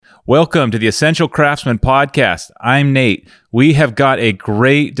Welcome to the Essential Craftsman Podcast. I'm Nate. We have got a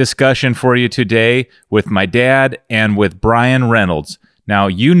great discussion for you today with my dad and with Brian Reynolds. Now,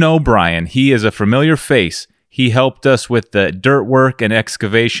 you know Brian. He is a familiar face. He helped us with the dirt work and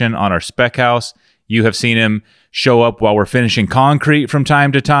excavation on our spec house. You have seen him show up while we're finishing concrete from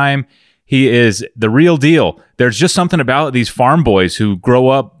time to time. He is the real deal. There's just something about these farm boys who grow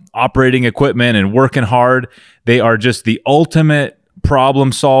up operating equipment and working hard. They are just the ultimate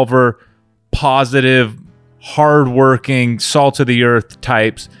problem solver, positive, hardworking, salt of the earth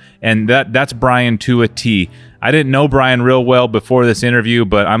types, and that's Brian to a T. I didn't know Brian real well before this interview,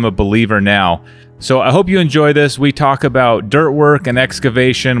 but I'm a believer now. So I hope you enjoy this. We talk about dirt work and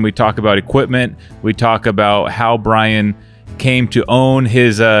excavation. We talk about equipment. We talk about how Brian came to own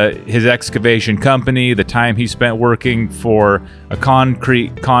his excavation company, the time he spent working for a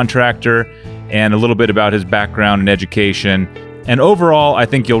concrete contractor, and a little bit about his background and education. And overall, I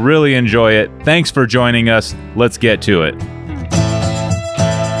think you'll really enjoy it. Thanks for joining us. Let's get to it.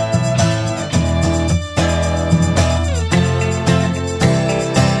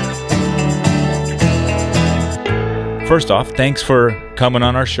 First off, thanks for coming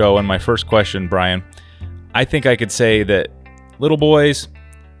on our show. And my first question, Brian, I think I could say that little boys,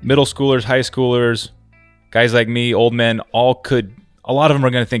 middle schoolers, high schoolers, guys like me, old men, a lot of them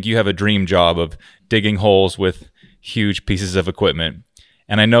are going to think you have a dream job of digging holes with huge pieces of equipment.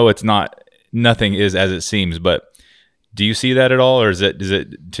 And I know nothing is as it seems, but do you see that at all? Or is it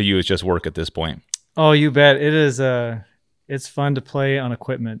to you, it's just work at this point? Oh, you bet. It is. It's fun to play on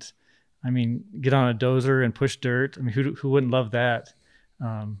equipment. I mean, get on a dozer and push dirt. I mean, who wouldn't love that?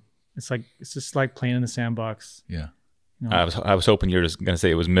 It's just like playing in the sandbox. Yeah. You know? I was hoping you were just going to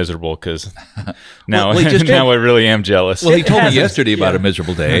say it was miserable because now I really am jealous. Well, he told me yesterday about a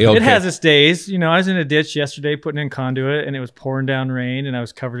miserable day. Okay. It has its days. You know, I was in a ditch yesterday putting in conduit and it was pouring down rain and I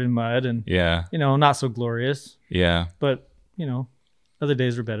was covered in mud and, not so glorious. Yeah. But, other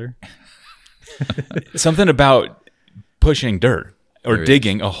days were better. Something about pushing dirt or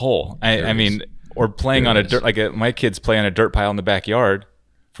digging a hole. I mean, or playing on a dirt, my kids play on a dirt pile in the backyard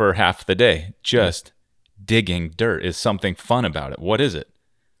for half the day. Just digging dirt is something fun about it. What is it?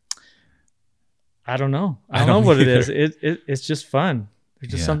 I don't know. I don't know what it is. It's just fun.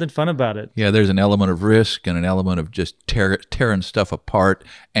 There's just something fun about it. Yeah, there's an element of risk and an element of just tearing stuff apart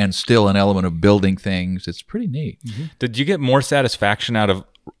and still an element of building things. It's pretty neat. Mm-hmm. Did you get more satisfaction out of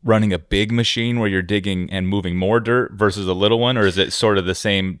running a big machine where you're digging and moving more dirt versus a little one, or is it sort of the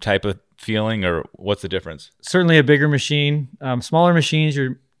same type of feeling, or what's the difference? Certainly a bigger machine. Smaller machines,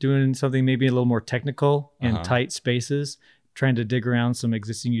 you're doing something maybe a little more technical in tight spaces, trying to dig around some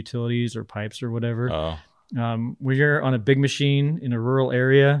existing utilities or pipes or whatever. When you're on a big machine in a rural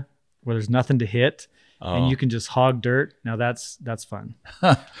area where there's nothing to hit and you can just hog dirt, now that's fun.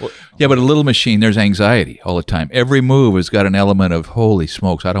 Yeah, but a little machine, there's anxiety all the time. Every move has got an element of, holy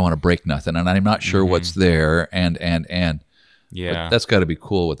smokes, I don't want to break nothing, and I'm not sure what's there, and. Yeah. But that's got to be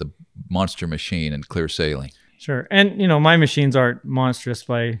cool with a monster machine and clear sailing. Sure. And, my machines aren't monstrous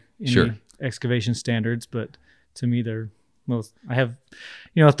by any excavation standards, but to me, I have,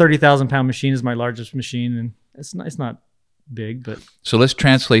 a 30,000 pound machine is my largest machine, and it's not big, but. So let's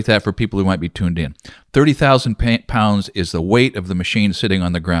translate that for people who might be tuned in. 30,000 pounds is the weight of the machine sitting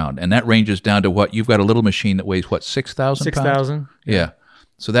on the ground. And that ranges down to what? You've got a little machine that weighs what, 6,000 pounds? 6,000. Yeah.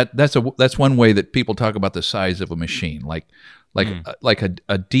 So that's one way that people talk about the size of a machine. Like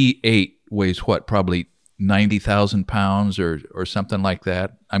a D8 weighs what, probably 90,000 pounds or something like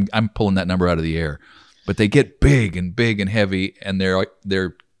that. I'm pulling that number out of the air, but they get big and heavy, and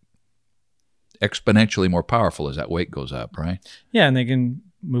they're exponentially more powerful as that weight goes up, right? Yeah, and they can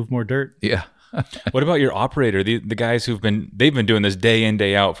move more dirt. Yeah. What about your operator? The guys they've been doing this day in,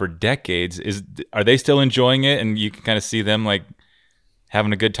 day out for decades. Are they still enjoying it, and you can kind of see them like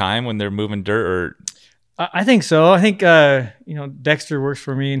having a good time when they're moving dirt? Or I think so. I think Dexter works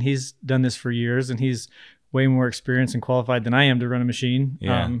for me, and he's done this for years, and he's way more experienced and qualified than I am to run a machine.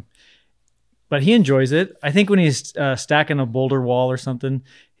 Yeah. But he enjoys it. I think when he's stacking a boulder wall or something,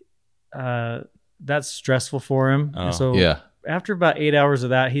 that's stressful for him. Oh. So after about 8 hours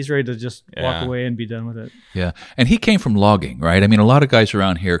of that, he's ready to just walk away and be done with it. Yeah. And he came from logging, right? I mean, a lot of guys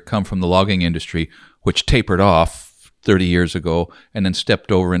around here come from the logging industry, which tapered off 30 years ago and then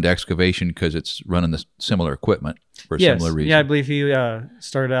stepped over into excavation because it's running the similar equipment for a similar reason. Yeah, I believe he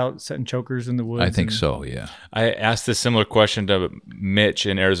started out setting chokers in the woods. I think so, yeah. I asked this similar question to Mitch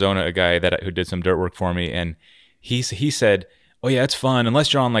in Arizona, a guy who did some dirt work for me, and he said, oh yeah, it's fun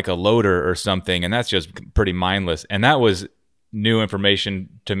unless you're on like a loader or something, and that's just pretty mindless. And that was new information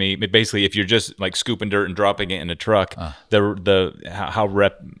to me. Basically, if you're just like scooping dirt and dropping it in a truck, how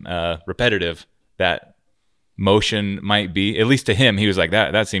repetitive that motion might be. At least to him, he was like,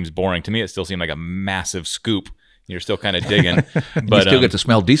 that seems boring. To me, it still seemed like a massive scoop. You're still kind of digging, but you still get to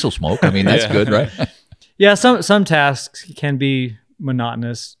smell diesel smoke. I mean, that's good, right? Yeah, some tasks can be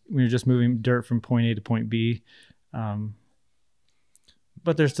monotonous when you're just moving dirt from point A to point B.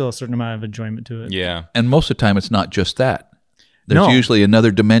 But there's still a certain amount of enjoyment to it. Yeah. And most of the time, it's not just that. There's usually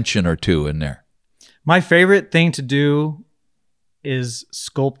another dimension or two in there. My favorite thing to do is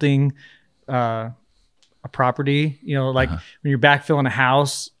sculpting a property. You know, like when you're backfilling a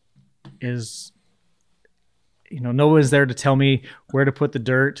house, no one's there to tell me where to put the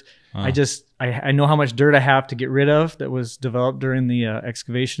dirt. I know how much dirt I have to get rid of that was developed during the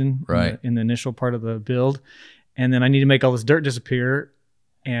excavation, right, in the initial part of the build. And then I need to make all this dirt disappear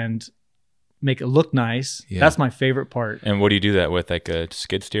and make it look nice. Yeah. That's my favorite part. And what do you do that with, like a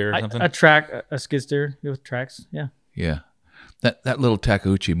skid steer or something? A skid steer with tracks. Yeah. Yeah. That little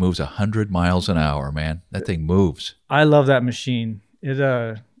Takeuchi moves 100 miles an hour, man. That thing moves. I love that machine.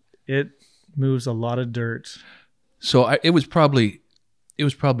 It moves a lot of dirt. So it was probably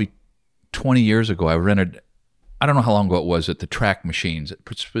 20 years ago. I rented, I don't know how long ago it was, that the track machines,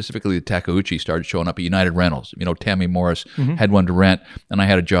 specifically the Takeuchi, started showing up at United Rentals. You know, Tammy Morris had one to rent, and I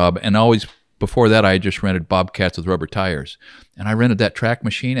had a job. And always before that, I had just rented Bobcats with rubber tires. And I rented that track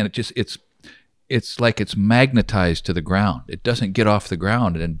machine, and it's like it's magnetized to the ground. It doesn't get off the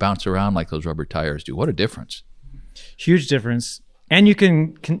ground and bounce around like those rubber tires do. What a difference! Huge difference. And you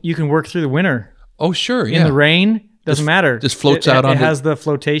can work through the winter. Oh, sure, yeah. In the rain, doesn't matter. Just floats out on. It has the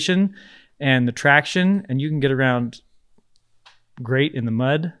flotation and the traction, and you can get around great in the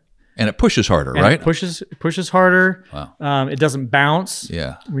mud. And it pushes harder, right? It pushes harder. Wow. It doesn't bounce.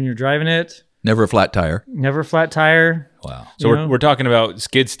 Yeah. When you're driving it. Never a flat tire. Wow. So we're talking about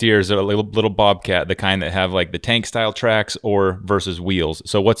skid steers, a little Bobcat, the kind that have like the tank style tracks versus wheels.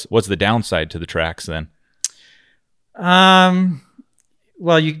 So what's the downside to the tracks then?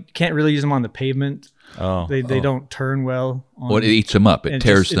 Well, you can't really use them on the pavement. They don't turn well. It eats them up. It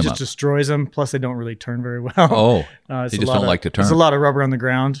tears them up. It just destroys them. Plus, they don't really turn very well. They just don't like to turn. There's a lot of rubber on the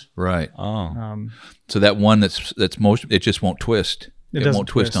ground. Right. So that one that's it just won't twist. It won't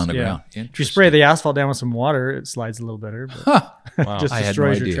twist on the ground. If you spray the asphalt down with some water, it slides a little better. But wow. Just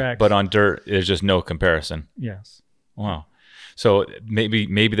destroys your track. But on dirt, there's just no comparison. Yes. Wow. So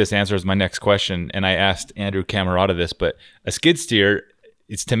maybe this answers my next question. And I asked Andrew Camerata this, but a skid steer,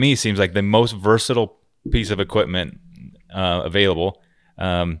 to me seems like the most versatile piece of equipment available.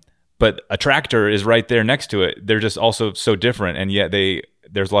 But a tractor is right there next to it. They're just also so different, and yet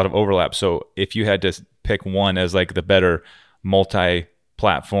there's a lot of overlap. So if you had to pick one as like the better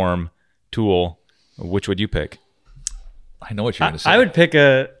multi-platform tool, which would you pick? I know what you're going to say. I would pick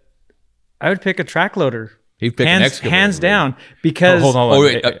a track loader. He'd pick an excavator. Hands down, because... Hold on.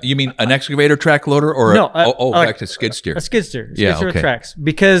 Wait, you mean an excavator track loader or back to skid steer? A skid steer. With tracks.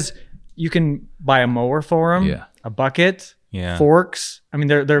 Because you can buy a mower for them, a bucket, forks. I mean,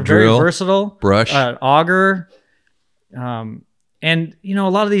 they're very versatile. Brush. Auger. And, a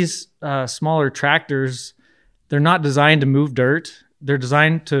lot of these smaller tractors, they're not designed to move dirt. They're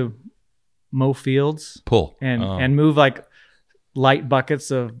designed to mow fields. Pull. And move like light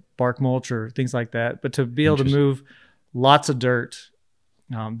buckets of bark mulch or things like that. But to be able to move lots of dirt,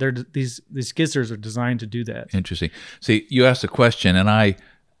 these skid steers are designed to do that. Interesting. See, you asked a question, and I,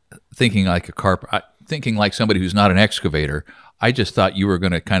 thinking like a carpenter, thinking like somebody who's not an excavator, I just thought you were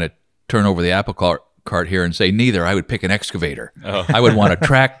going to kind of turn over the apple cart here and say neither. I would pick an excavator. I would want a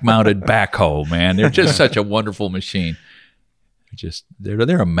track-mounted backhoe, man. They're just such a wonderful machine.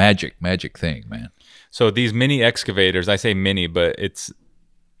 They're a magic thing, man. So these mini excavators, I say mini, but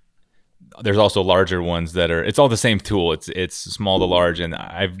there's also larger ones it's all the same tool. It's small to large, and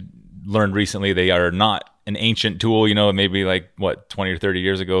I've learned recently they are not an ancient tool. Maybe like 20 or 30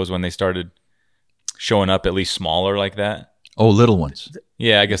 years ago is when they started showing up, at least smaller like that. Oh, little ones.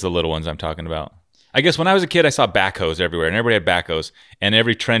 Yeah, I guess the little ones I'm talking about. I guess when I was a kid, I saw backhoes everywhere, and everybody had backhoes, and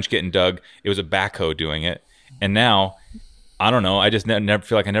every trench getting dug, it was a backhoe doing it. And now, I don't know, I just never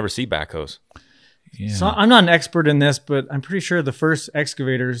feel like I never see backhoes. Yeah. So I'm not an expert in this, but I'm pretty sure the first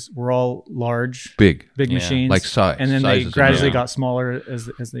excavators were all large, big machines, like size, and then they gradually got smaller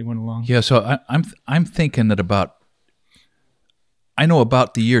as they went along. Yeah, so I'm thinking that I know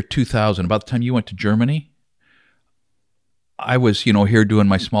about the year 2000, about the time you went to Germany. I was, here doing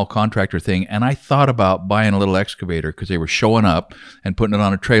my small contractor thing, and I thought about buying a little excavator because they were showing up and putting it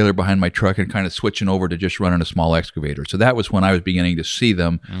on a trailer behind my truck and kind of switching over to just running a small excavator. So that was when I was beginning to see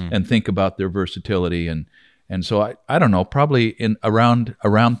them and think about their versatility and And so I don't know, probably in around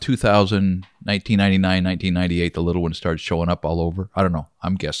 2000, 1999, 1998, the little one started showing up all over. I don't know.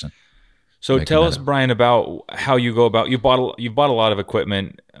 I'm guessing. So tell us, Brian, about how you go about. You bought a lot of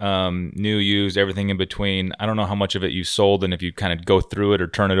equipment, new, used, everything in between. I don't know how much of it you sold, and if you kind of go through it or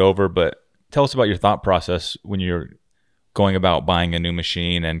turn it over. But tell us about your thought process when you're going about buying a new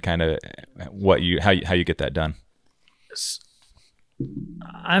machine, and kind of how you get that done.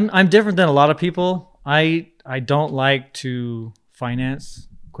 I'm different than a lot of people. I don't like to finance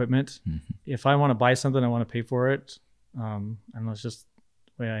equipment. Mm-hmm. If I want to buy something, I want to pay for it. And that's just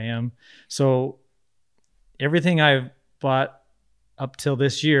way I am. So everything I've bought up till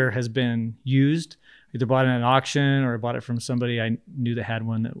this year has been used. Either bought it at an auction or I bought it from somebody I knew that had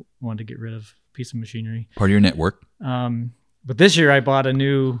one that wanted to get rid of a piece of machinery. Part of your network. But this year I bought a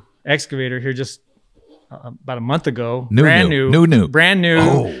new excavator here just about a month ago. New. Brand new.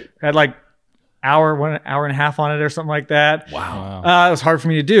 Oh. Had like 1 hour and a half on it or something like that. Wow. It was hard for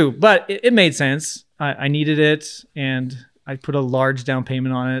me to do, but it made sense. I needed it, and I put a large down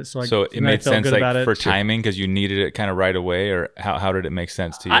payment on it, so it made sense like for timing because you needed it kind of right away, or how did it make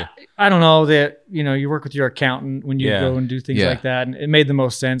sense to you? I don't know that you work with your accountant when you go and do things like that, and it made the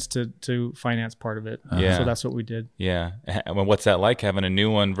most sense to finance part of it. So that's what we did. Yeah. Well, what's that like having a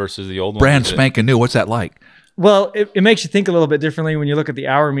new one versus the old one? Brand spanking new. What's that like? Well, it makes you think a little bit differently when you look at the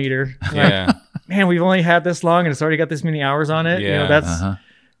hour meter. Yeah. Man, we've only had this long and it's already got this many hours on it. Yeah.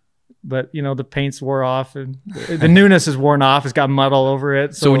 But the paint's wore off and the newness is worn off. It's got mud all over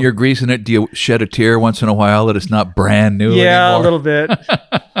it. So when you're greasing it, do you shed a tear once in a while that it's not brand new anymore? Yeah, a little bit.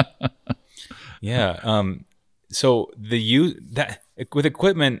 Yeah. So with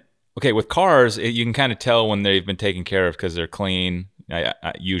equipment, okay, with cars, you can kind of tell when they've been taken care of because they're clean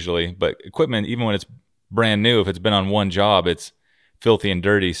usually. But equipment, even when it's brand new, if it's been on one job, it's filthy and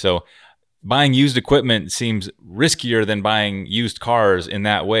dirty. So buying used equipment seems riskier than buying used cars in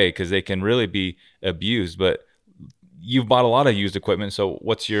that way because they can really be abused. But you've bought a lot of used equipment, so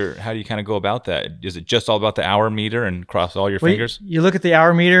how do you kind of go about that? Is it just all about the hour meter and cross all your fingers? You look at the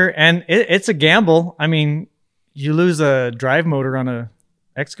hour meter, and it's a gamble. I mean, you lose a drive motor on a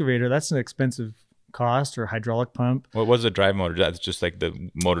excavator, that's an expensive cost, or hydraulic pump. What was a drive motor? That's just like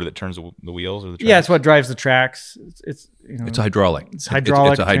the motor that turns the wheels or the tracks? Yeah, it's what drives the tracks. It's hydraulic. It's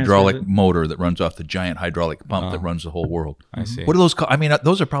hydraulic. It's a hydraulic motor that runs off the giant hydraulic pump that runs the whole world. I see. What are those called? I mean,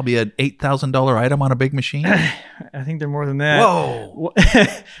 those are probably an $8,000 item on a big machine. I think they're more than that. Whoa!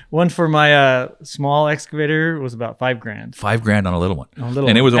 One for my small excavator was about $5,000. $5,000 on a little one.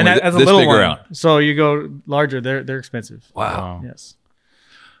 And it was only this big around. So you go larger, they're expensive. Wow. Yes.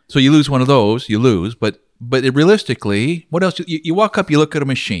 So you lose one of those, but realistically, what else? You walk up, you look at a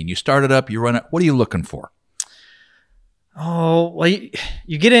machine, you start it up, you run it. What are you looking for? Oh, well,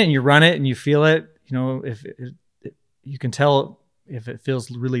 you get in and you run it and you feel it. If you can tell if it feels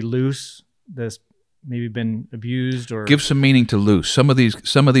really loose, that's maybe been abused or. Give some meaning to loose. Some of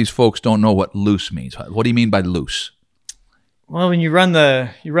these folks don't know what loose means. What do you mean by loose? Well, when you run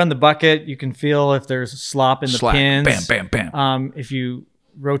the bucket, you can feel if there's slop in the pins. Bam, bam, bam. If you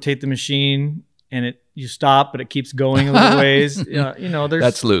rotate the machine and you stop, but it keeps going a little ways.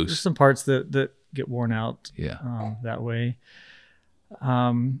 That's loose. There's some parts that get worn out. Yeah. That way.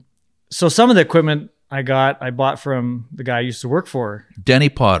 So some of the equipment I bought from the guy I used to work for, Denny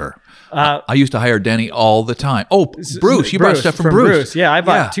Potter. I used to hire Denny all the time. Oh, Bruce, you bought stuff from Bruce. Yeah, I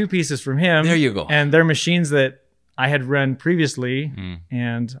bought 2 pieces from him. There you go. And they're machines that I had run previously,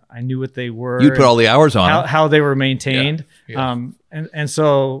 and I knew what they were. You put all the hours on them. How they were maintained. Yeah. And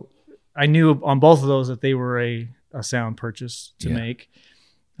so I knew on both of those that they were a sound purchase to make.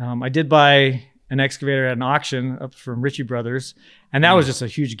 I did buy an excavator at an auction up from Ritchie Brothers, and that was just a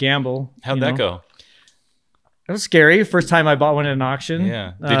huge gamble. How'd that go? It was scary. First time I bought one at an auction.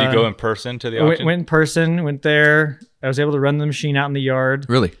 Yeah. Did you go in person to the auction? Went in person, went there. I was able to run the machine out in the yard.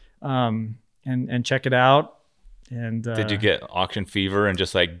 Really? And check it out. And did you get auction fever and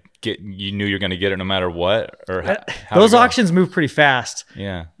just like you knew you're going to get it no matter what? Or those auctions move pretty fast.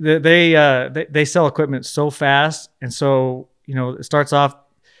 Yeah. They sell equipment so fast. And so, it starts off,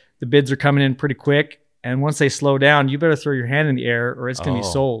 the bids are coming in pretty quick. And once they slow down, you better throw your hand in the air or it's going to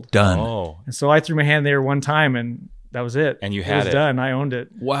be sold. Done. Oh. And so I threw my hand there one time and that was it. And you had it. It was done. I owned it.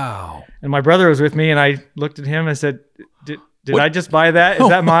 Wow. And my brother was with me and I looked at him and I said, Did I just buy that? Is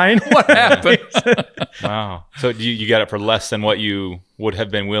that mine? What happened? Wow. So you got it for less than what you would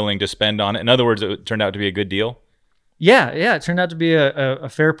have been willing to spend on it. In other words, it turned out to be a good deal? Yeah. It turned out to be a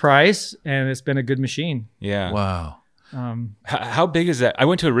fair price, and it's been a good machine. Yeah. Wow. How big is that? I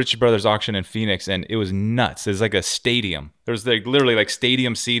went to a Ritchie Brothers auction in Phoenix, and it was nuts. There's like a stadium. There's like literally like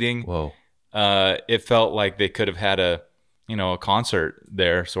stadium seating. Whoa. it felt like they could have had a concert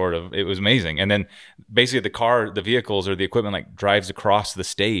there, sort of. It was amazing. And then basically the vehicles or the equipment like drives across the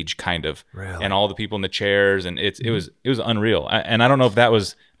stage kind of, Really? and all the people in the chairs, and it was unreal. And I don't know if that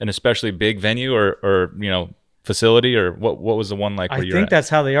was an especially big venue or facility, or what was the one like where I think that's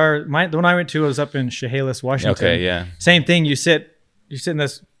how they are. The one I went to was up in Chehalis, Washington. Okay, yeah. Same thing. You sit in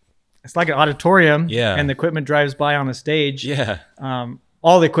this, it's like an auditorium, Yeah. and the equipment drives by on a stage. Yeah.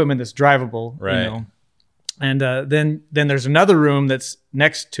 All the equipment that's drivable, Right. And then there's another room that's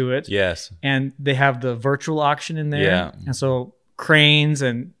next to it. Yes. And they have the virtual auction in there. Yeah. And so cranes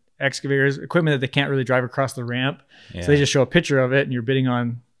and excavators, equipment that they can't really drive across the ramp. Yeah. So they just show a picture of it, and you're bidding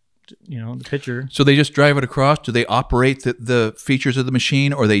on, the picture. So they just drive it across? Do they operate the features of the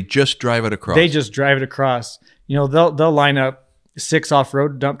machine, or they just drive it across? They just drive it across. They'll line up 6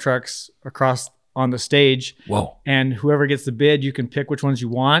 off-road dump trucks across on the stage. Whoa. And whoever gets the bid, you can pick which ones you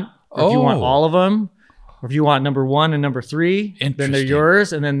want. Or if you want all of them, or if you want number 1 and number 3, then they're Interesting.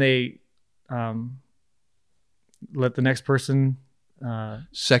 yours. And then they let the next person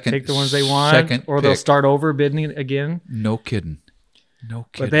take the ones they want, or they'll pick. start over bidding again. No kidding.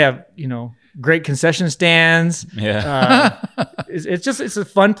 But they have, great concession stands. Yeah. It's a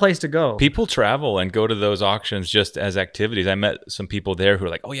fun place to go. People travel and go to those auctions just as activities. I met some people there who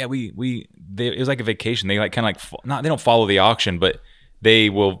were like, "Oh yeah, it was like a vacation. They like kind of like they don't follow the auction, but they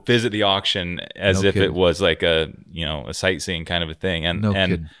will visit the auction as No if kidding. it was like a sightseeing kind of a thing." And No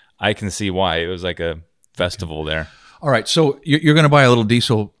kidding. I can see why it was like a festival there. All right, so you're going to buy a little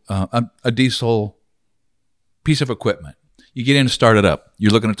diesel, a diesel piece of equipment. You get in and start it up.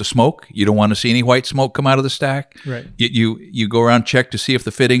 You're looking at the smoke. You don't want to see any white smoke come out of the stack. Right. You go around, check to see if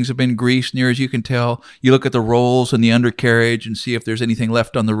the fittings have been greased, near as you can tell. You look at the rolls and the undercarriage and see if there's anything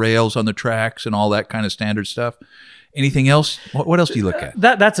left on the rails, on the tracks, and all that kind of standard stuff. Anything else? What else do you look at?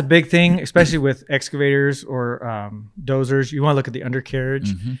 That's a big thing, especially with excavators or dozers. You want to look at the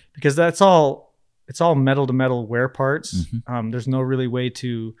undercarriage because it's all metal to metal wear parts. There's no really way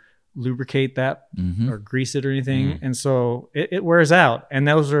to lubricate that or grease it or anything, and so it wears out. And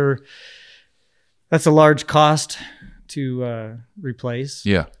that's a large cost to replace.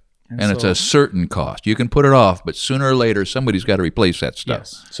 Yeah. And it's a certain cost. You can put it off, but sooner or later, somebody's got to replace that stuff.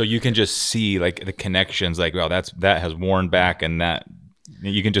 Yes. So you can just see like the connections, like, wow, that has worn back, and that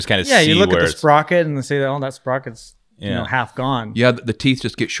you can just kind of see. Yeah, you look at where the sprocket and they say, "Oh, that sprocket's half gone." Yeah, the teeth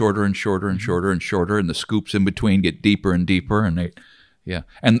just get shorter and shorter and shorter and shorter, and the scoops in between get deeper and deeper, and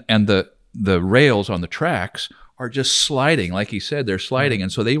and the rails on the tracks are just sliding, like he said, they're sliding,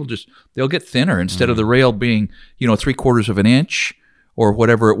 and so they'll get thinner instead of the rail being 3/4 of an inch or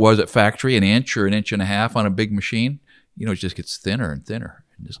whatever it was at factory, an inch or an inch and a half on a big machine. It just gets thinner and thinner,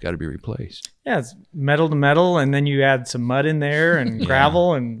 and it's got to be replaced. Yeah, it's metal to metal, and then you add some mud in there and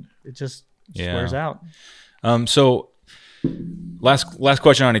gravel, and it just wears out. So last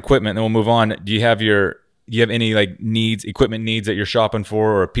question on equipment, then we'll move on. Do you have any like equipment needs that you're shopping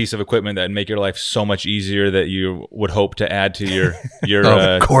for, or a piece of equipment that would make your life so much easier that you would hope to add to your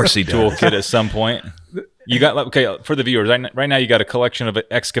Of course he does. toolkit at some point? You got for the viewers right now. You got a collection of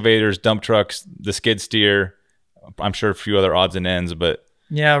excavators, dump trucks, the skid steer. I'm sure a few other odds and ends, but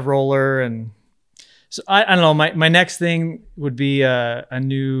roller, and so I don't know. My next thing would be a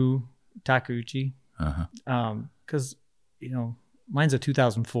new Takeuchi, because mine's a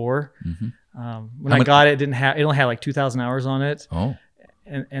 2004. When I got it, it only had like 2,000 hours on it. Oh,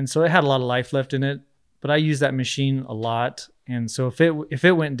 and so it had a lot of life left in it. But I use that machine a lot, and so if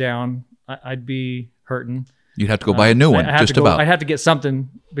it went down, I'd be hurting. you'd have to go buy a new one, just about. I'd have to get something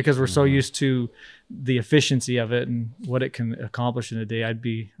because we're so used to the efficiency of it and what it can accomplish in a day. I'd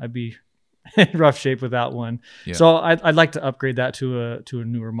be in rough shape without one. Yeah. So I'd like to upgrade that to a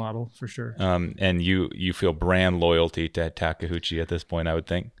newer model for sure. and you feel brand loyalty to Takeuchi at this point, I would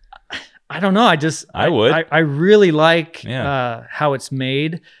think. I don't know. I would. I really like how it's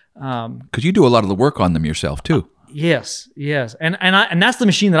made. Because you do a lot of the work on them yourself too. Yes, and that's the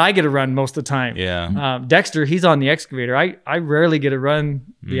machine that I get to run most of the time. Yeah. Dexter, he's on the excavator. I rarely get to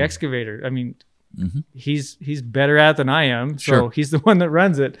run the excavator. I mean, he's better at it than I am, so Sure. he's the one that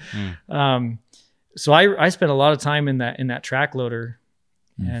runs it. So I spent a lot of time in that track loader,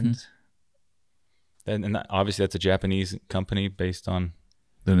 and And obviously that's a Japanese company based on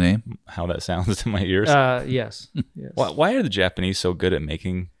The name? how that sounds to my ears. yes. Why are the Japanese so good at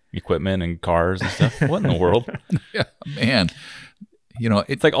making equipment and cars and stuff? What in the world? Yeah, man.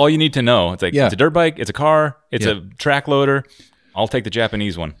 It's like all you need to know. It's like, Yeah. it's a dirt bike, it's a car, it's Yeah. a track loader. I'll take the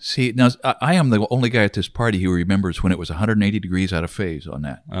Japanese one. See, now I am the only guy at this party who remembers when it was 180 degrees out of phase on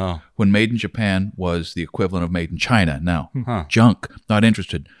that. Oh, When made in Japan was the equivalent of made in China. Now, Huh. junk, not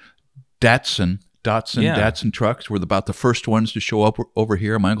interested. Datsun trucks were about the first ones to show up over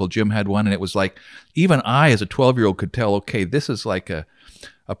here. My Uncle Jim had one, and it was like, even I as a 12-year-old could tell, okay, this is like a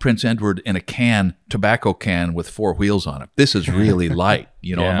Prince Edward in a can, tobacco can with 4 wheels on it. This is really light,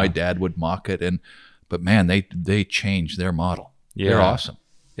 and my dad would mock it. But man, they changed their model. Yeah. They're awesome.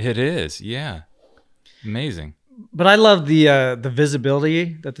 It is, yeah. Amazing. But I love the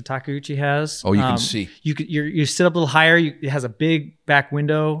visibility that the Takeuchi has. Oh, you can see. You sit up a little higher. It has a big back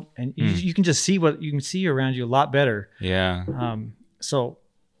window, and you can just see what you can see around you a lot better. Yeah. So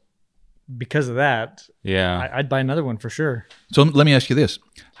because of that, I'd buy another one for sure. So let me ask you this: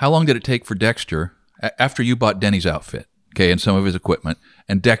 how long did it take for Dexter, after you bought Denny's outfit, and some of his equipment,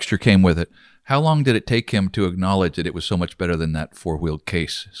 and Dexter came with it? How long did it take him to acknowledge that it was so much better than that 4-wheeled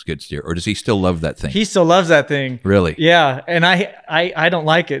case skid steer? Or does he still love that thing? He still loves that thing. Really? Yeah. And I don't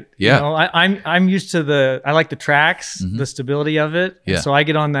like it. Yeah. I'm used to I like the tracks, the stability of it. Yeah. So I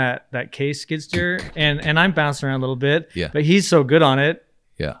get on that case skid steer and I'm bouncing around a little bit. Yeah. But he's so good on it.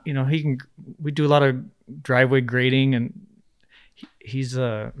 Yeah. We do a lot of driveway grading, and he's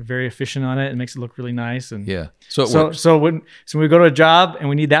very efficient on it and makes it look really nice. And yeah. So it works. So when we go to a job and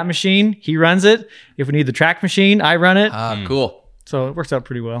we need that machine, he runs it. If we need the track machine, I run it. Cool. So it works out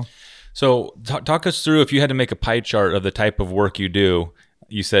pretty well. So talk us through, if you had to make a pie chart of the type of work you do.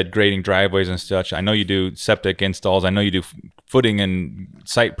 You said grading driveways and such. I know you do septic installs. I know you do footing and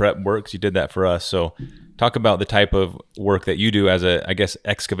site prep works. You did that for us. So talk about the type of work that you do as a, I guess,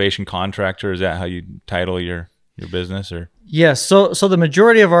 excavation contractor. Is that how you title your business? Or yes. So the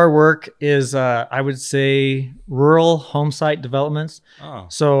majority of our work is, I would say, rural home site developments. Oh.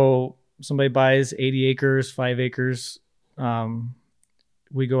 So somebody buys 80 acres, 5 acres.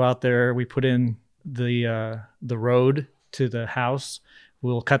 We go out there, we put in the road to the house.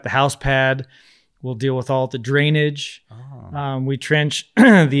 We'll cut the house pad. We'll deal with all the drainage. Oh. We trench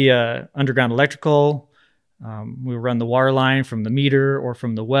the underground electrical. We run the water line from the meter or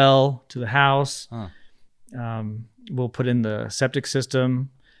from the well to the house. Huh. We'll put in the septic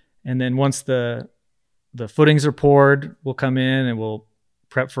system. And then once the footings are poured, we'll come in and we'll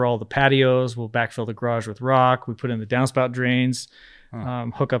prep for all the patios. We'll backfill the garage with rock. We put in the downspout drains,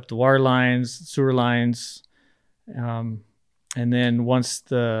 hook up the water lines, sewer lines. And then once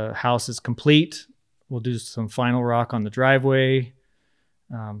the house is complete, we'll do some final rock on the driveway,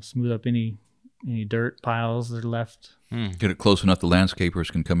 smooth up any dirt piles that are left. Get it close enough the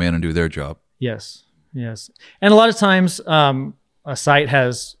landscapers can come in and do their job. Yes. And a lot of times a site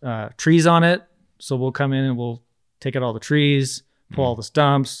has trees on it, so we'll come in and we'll take out all the trees, pull all the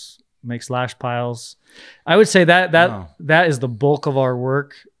stumps, make slash piles. I would say that is the bulk of our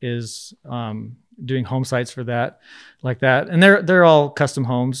work, is doing home sites for that, like that. And they're all custom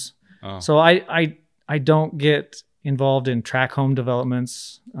homes. Oh. So I don't get involved in track home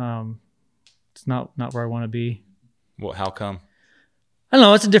developments. It's not where I want to be. Well, how come? I don't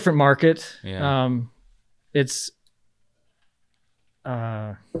know. It's a different market. Yeah. It's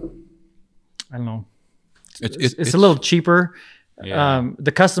I don't know. It's a little cheaper. Yeah.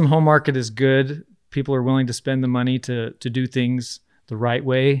 The custom home market is good. People are willing to spend the money to do things the right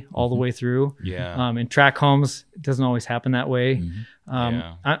way all the way through. Yeah. In track homes, it doesn't always happen that way.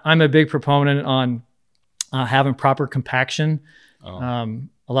 Yeah. I'm a big proponent on having proper compaction. Oh.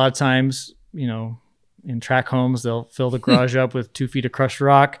 A lot of times, in track homes, they'll fill the garage up with 2 feet of crushed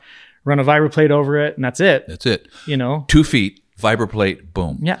rock, run a vibroplate over it, and that's it. That's it. 2 feet, vibroplate,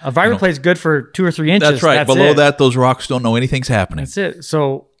 boom. Yeah, a vibroplate's good for 2 or 3 inches. That's right. Below that, those rocks don't know anything's happening. That's it.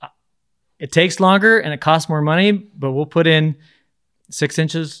 So it takes longer and it costs more money, but we'll put in 6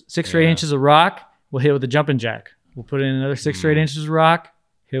 or 8 inches of rock. We'll hit it with a jumping jack. We'll put in another 6 or 8 inches of rock,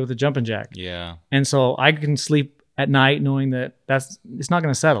 hit it with a jumping jack. Yeah. And so I can sleep at night knowing that it's not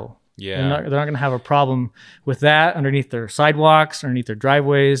going to settle. Yeah. They're not going to have a problem with that underneath their sidewalks, underneath their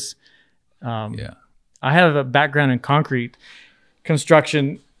driveways. I have a background in concrete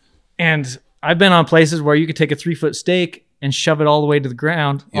construction, and I've been on places where you could take a 3-foot stake and shove it all the way to the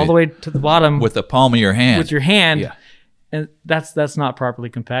ground, all the way to the bottom with the palm of your hand. With your hand. Yeah. And that's not properly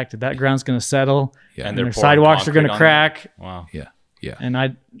compacted. That ground's going to settle. Yeah. And their sidewalks are going to crack. Wow. Yeah. Yeah.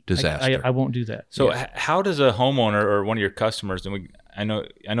 And disaster. I won't do that. So how does a homeowner or one of your customers, and I know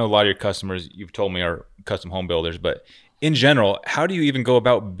a lot of your customers you've told me are custom home builders, but in general, how do you even go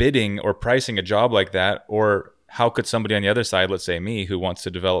about bidding or pricing a job like that? Or how could somebody on the other side, let's say me, who wants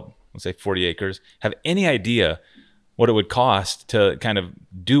to develop, let's say 40 acres, have any idea what it would cost to kind of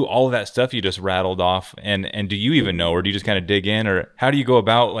do all of that stuff you just rattled off? And do you even know, or do you just kind of dig in, or how do you go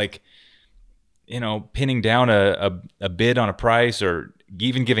about pinning down a bid on a price, or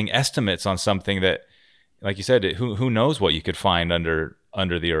even giving estimates on something that, like you said, who knows what you could find under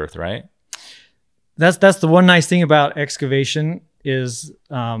under the earth, right? That's the one nice thing about excavation is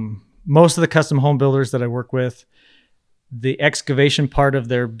most of the custom home builders that I work with, the excavation part of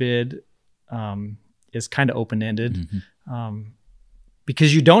their bid is kind of open-ended,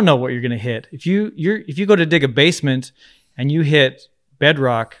 because you don't know what you're going to hit. If you go to dig a basement and you hit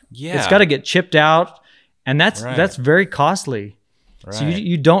bedrock, it's got to get chipped out, and that's very costly. Right. So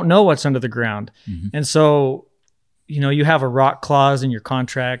you don't know what's under the ground, and so you have a rock clause in your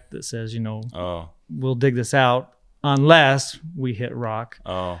contract that says we'll dig this out unless we hit rock.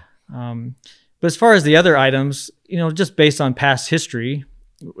 But as far as the other items, just based on past history,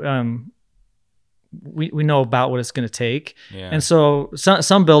 we know about what it's going to take. Yeah. And so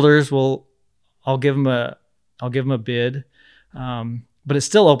some builders I'll give them a bid, but it's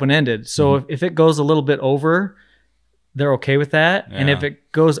still open-ended. So if it goes a little bit over, they're okay with that. Yeah. And if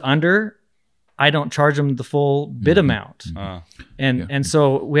it goes under, I don't charge them the full bid amount. And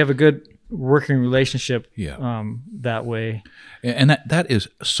so we have a good working relationship that way. And that is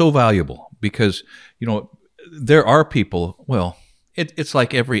so valuable because, there are people, well, it's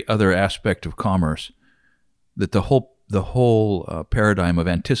like every other aspect of commerce, that the whole paradigm of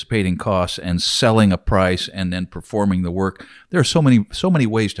anticipating costs and selling a price and then performing the work, there are so many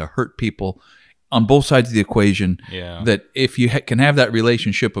ways to hurt people on both sides of the equation, that if you can have that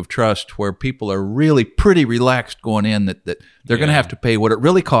relationship of trust where people are really pretty relaxed going in, that they're going to have to pay what it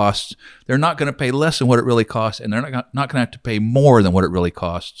really costs. They're not going to pay less than what it really costs, and they're not going to have to pay more than what it really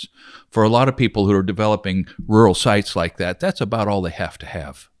costs. For a lot of people who are developing rural sites like that, that's about all they have to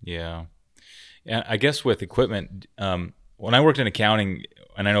have. Yeah. And I guess with equipment, when I worked in accounting,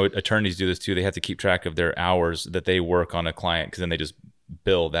 and I know attorneys do this too, they have to keep track of their hours that they work on a client, because then they just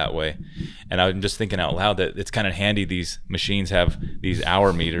bill that way. And I'm just thinking out loud that it's kind of handy these machines have these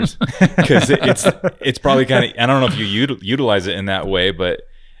hour meters, because it's probably kind of, I don't know if you utilize it in that way, but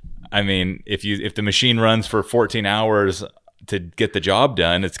I mean, if the machine runs for 14 hours to get the job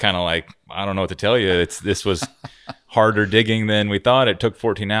done, it's kind of like, I don't know what to tell you. This was harder digging than we thought. It took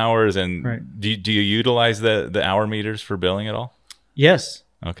 14 hours. And right. Do you utilize the hour meters for billing at all? Yes.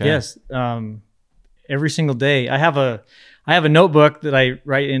 Okay. Yes. Every single day. I have a notebook that I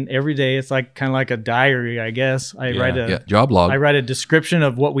write in every day. It's like kind of like a diary, I guess. I write a job log. I write a description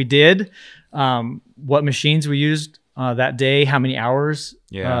of what we did, what machines we used that day, how many hours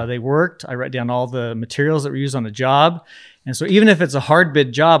they worked. I write down all the materials that were used on the job. And so even if it's a hard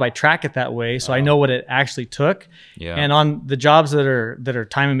bid job, I track it that way, so I know what it actually took. Yeah. And on the jobs that are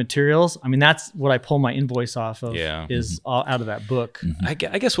time and materials, I mean, that's what I pull my invoice off of, is all out of that book. Mm-hmm.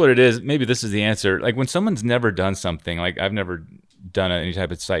 I guess what it is, maybe this is the answer. Like when someone's never done something, like I've never done any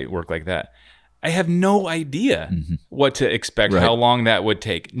type of site work like that, I have no idea what to expect, how long that would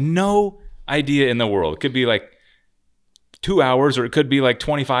take. No idea in the world. It could be like 2 hours, or it could be like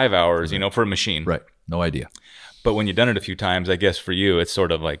 25 hours, for a machine. Right. No idea. But when you've done it a few times, I guess for you, it's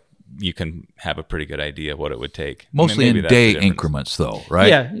sort of like you can have a pretty good idea of what it would take. Mostly in day increments, though, right?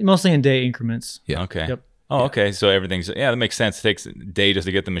 Yeah, mostly in day increments. Yeah. Okay. Yep. Oh, okay. So everything's, that makes sense. It takes a day just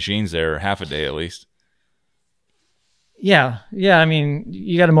to get the machines there, or half a day at least. Yeah. I mean,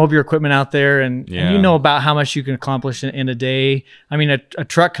 you got to mob your equipment out there, and you know about how much you can accomplish in a day. I mean, a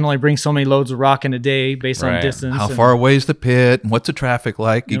truck can only bring so many loads of rock in a day based on distance. How far away is the pit, and what's the traffic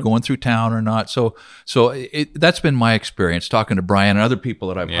like? You going through town or not? So that's been my experience talking to Brian and other people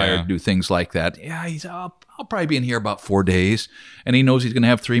that I've hired to do things like that. Yeah, I'll probably be in here about 4 days, and he knows he's going to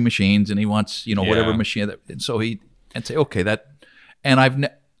have 3 machines, and he wants whatever machine. And so and say okay and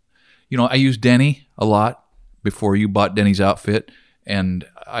I use Denny a lot. Before you bought Denny's outfit, and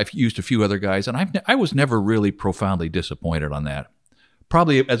I've used a few other guys, and I was never really profoundly disappointed on that.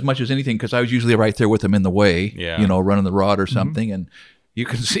 Probably as much as anything because I was usually right there with them in the way, running the rod or something, and you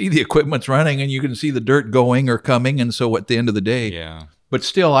can see the equipment's running, and you can see the dirt going or coming, and so at the end of the day, but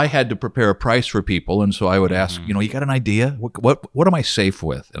still I had to prepare a price for people, and so I would ask, you got an idea? What am I safe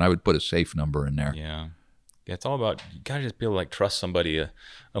with? And I would put a safe number in there. Yeah. Yeah, it's all about, you gotta just be able to trust somebody a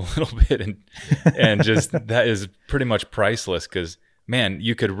little bit, and just that is pretty much priceless, because man,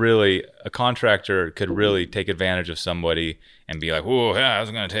 a contractor could really take advantage of somebody and be like, "Whoa, that's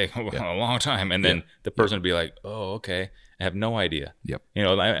gonna take a long time," and then the person would be like, "Oh, okay, I have no idea." Yep.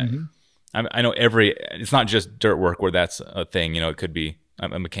 I know it's not just dirt work where that's a thing. It could be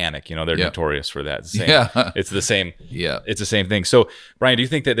a mechanic, they're notorious for that. It's the same. Yeah. It's the same thing. So Brian, do you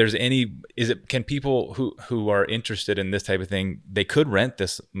think that there's can people who are interested in this type of thing, they could rent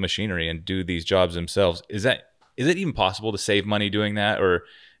this machinery and do these jobs themselves? Is it even possible to save money doing that? Or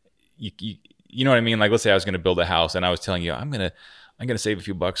you know what I mean? Like, let's say I was going to build a house and I was telling you, I'm going to save a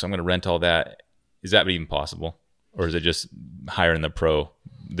few bucks. I'm going to rent all that. Is that even possible? or is it just hiring the pro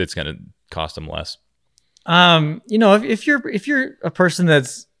that's going to cost them less? If you're a person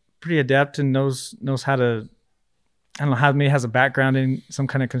that's pretty adept and knows how to, I don't know, how maybe has a background in some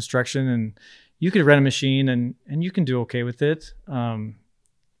kind of construction, and you could rent a machine and you can do okay with it.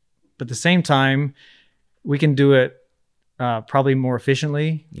 But at the same time, we can do it probably more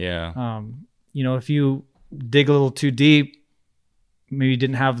efficiently. Yeah. If you dig a little too deep, maybe you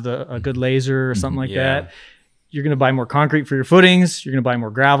didn't have a good laser or something like that, you're going to buy more concrete for your footings. You're going to buy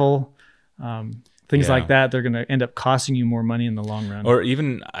more gravel. Things like that, they're going to end up costing you more money in the long run. Or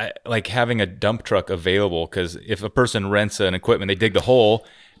even like having a dump truck available, because if a person rents an equipment, they dig the hole,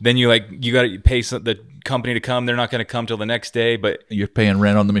 then you got to pay the company to come. They're not going to come till the next day, but you're paying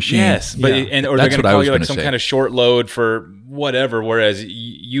rent on the machine. Yes, but or they're going to call you like some kind of short load for whatever. Whereas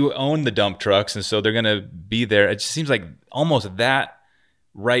you own the dump trucks, and so they're going to be there. It just seems like almost that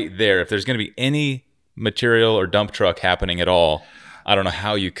right there. If there's going to be any material or dump truck happening at all, I don't know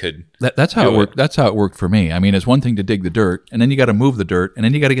how you could. That's how it worked. That's how it worked for me. I mean, it's one thing to dig the dirt, and then you got to move the dirt, and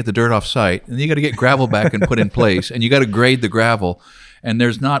then you got to get the dirt off site, and then you got to get gravel back and put in place, and you got to grade the gravel. And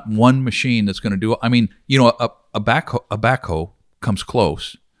there's not one machine that's going to do it. I mean, a backhoe comes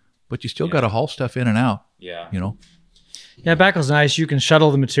close, but you still got to haul stuff in and out. Yeah. Yeah, backhoe's nice. You can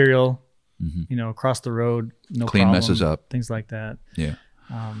shuttle the material, across the road. No Clean problem. messes up. Things like that. Yeah.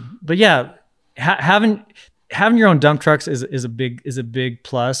 But yeah, having your own dump trucks is a big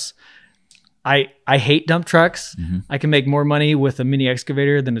plus. I hate dump trucks. Mm-hmm. I can make more money with a mini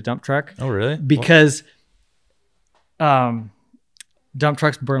excavator than a dump truck. Oh, really? Because dump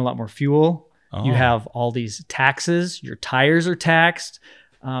trucks burn a lot more fuel. Oh. You have all these taxes. Your tires are taxed.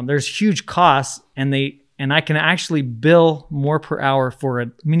 There's huge costs, and I can actually bill more per hour for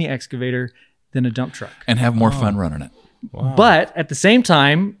a mini excavator than a dump truck. And have more fun running it. Wow. But at the same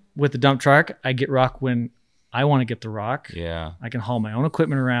time, with the dump truck, I get rock when I want to get the rock. Yeah. I can haul my own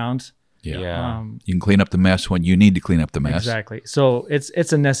equipment around. Yeah. You can clean up the mess when you need to clean up the mess. Exactly. So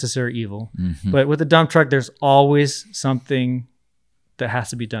it's a necessary evil. Mm-hmm. But with the dump truck, there's always something that has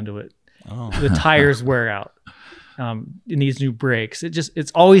to be done to it. Oh. The tires wear out. It needs new brakes.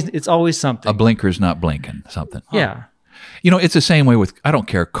 It's always something. A blinker's not blinking. Something. Yeah. It's the same way with, I don't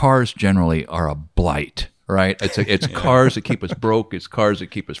care. Cars generally are a blight, right? It's cars that keep us broke. It's cars that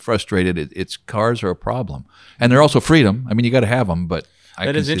keep us frustrated. It's cars are a problem, and they're also freedom. I mean, you got to have them, but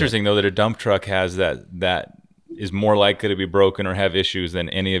that is interesting though, that a dump truck has that is more likely to be broken or have issues than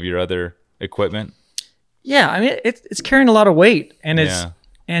any of your other equipment. Yeah, I mean, it's carrying a lot of weight, and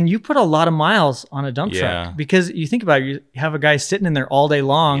and you put a lot of miles on a dump truck, because you think about it, you have a guy sitting in there all day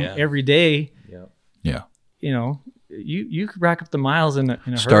long, every day. Yeah. You could rack up the miles in a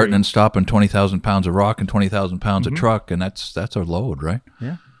starting hurry. And stopping 20,000 pounds of rock and 20,000 pounds of truck, and that's a load, right?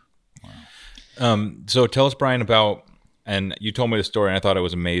 Yeah. Wow. So tell us, Brian, about, and you told me the story, and I thought it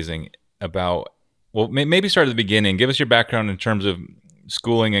was amazing about. Well, maybe start at the beginning. Give us your background in terms of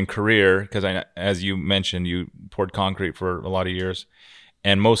schooling and career, because as you mentioned, you poured concrete for a lot of years,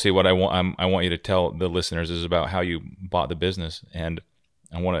 and mostly what I want you to tell the listeners is about how you bought the business, and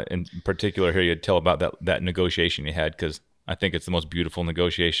I want to in particular hear you tell about that negotiation you had, because I think it's the most beautiful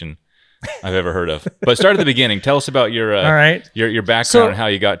negotiation I've ever heard of. But start at the beginning. Tell us about your all right. your background and how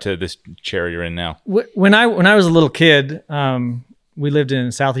you got to this chair you're in now. When I was a little kid, we lived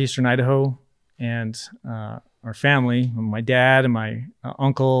in southeastern Idaho, and our family, my dad and my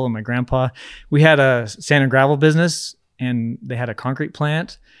uncle and my grandpa, we had a sand and gravel business, and they had a concrete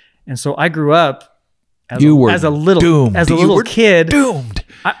plant. And so I grew up as a little kid. Doomed.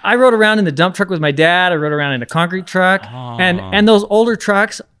 I rode around in the dump truck with my dad. I rode around in a concrete truck, and those older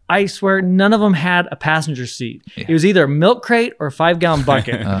trucks, I swear, none of them had a passenger seat. Yeah. It was either a milk crate or a 5-gallon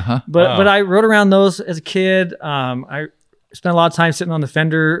bucket. But I rode around those as a kid. I spent a lot of time sitting on the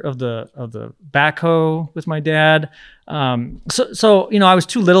fender of the backhoe with my dad. So I was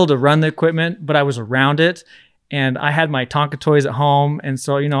too little to run the equipment, but I was around it. And I had my Tonka toys at home, and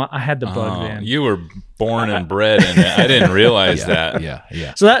so I had the bug then. You were born and bred in it. I didn't realize that.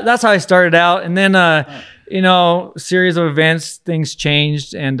 Yeah. So that's how I started out, and then series of events, things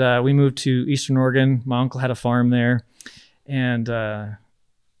changed, and we moved to Eastern Oregon. My uncle had a farm there, and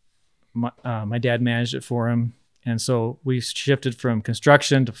my dad managed it for him, and so we shifted from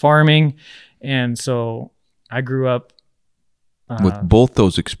construction to farming, and so I grew up. With both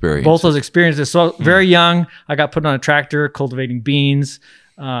those experiences. So very young, I got put on a tractor cultivating beans,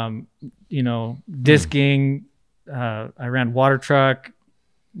 disking. I ran water truck,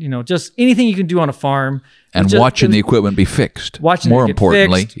 just anything you can do on a farm. And watching the equipment be fixed. More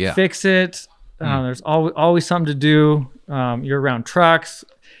importantly, fix it. There's always something to do. You're around trucks.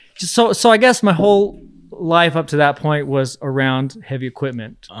 So I guess my whole life up to that point was around heavy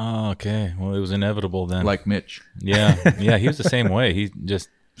equipment. Oh, okay. Well, it was inevitable then. Like Mitch. Yeah. Yeah. He was the same way. He just,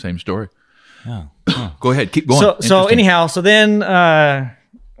 Same story. yeah. Go ahead. Keep going. So Interesting. anyhow, so then, then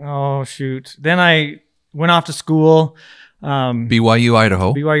I went off to school, BYU,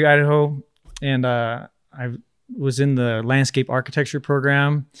 Idaho. BYU, Idaho, and I was in the landscape architecture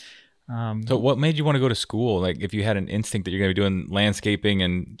program. So what made you want to go to school? Like if you had an instinct that you're going to be doing landscaping,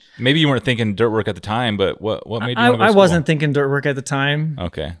 and maybe you weren't thinking dirt work at the time, but what made you want to go to I school? wasn't thinking dirt work at the time.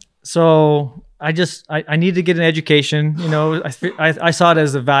 Okay. So I needed to get an education. You know, I saw it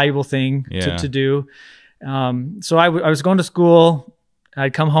as a valuable thing to do. So I was going to school.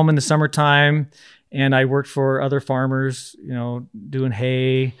 I'd come home in the summertime, and I worked for other farmers, you know, doing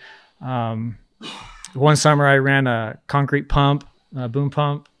hay. One summer I ran a concrete pump, a boom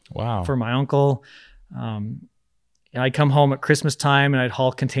pump. Wow. For my uncle. I'd come home at Christmas time and I'd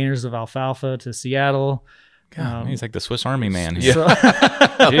haul containers of alfalfa to Seattle. God, he's like the Swiss Army man. Yeah. So,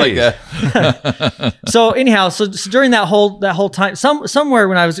 Like that. so anyhow, so during that whole time, somewhere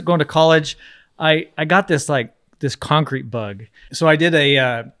when I was going to college, I got this concrete bug. So I did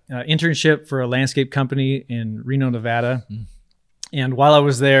a internship for a landscape company in Reno, Nevada. And while I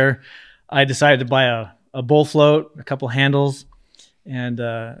was there, I decided to buy a bull float, a couple handles, and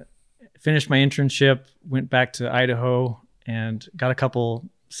finished my internship, went back to Idaho, and got a couple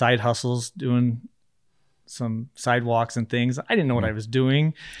side hustles doing some sidewalks and things. I didn't know what I was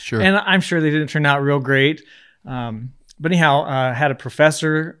doing. Sure. And I'm sure they didn't turn out real great. But anyhow, I had a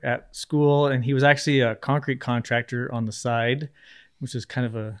professor at school, and he was actually a concrete contractor on the side, which is kind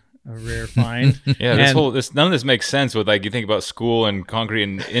of a rare find. Yeah, none of this makes sense with like you think about school and concrete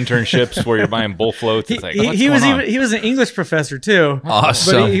and internships where you're buying bull floats. It's like he was an English professor too.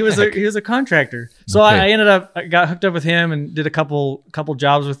 Awesome. But he was a contractor. So Okay. I got hooked up with him and did a couple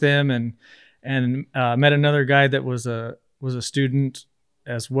jobs with him, and met another guy that was a student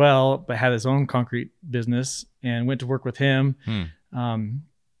as well, but had his own concrete business, and went to work with him.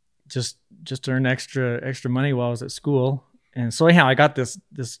 Just to earn extra money while I was at school. And so anyhow, I got this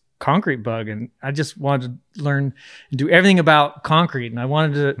concrete bug, and I just wanted to learn and do everything about concrete. And I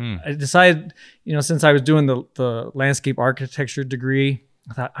wanted to, I decided, you know, since I was doing the landscape architecture degree,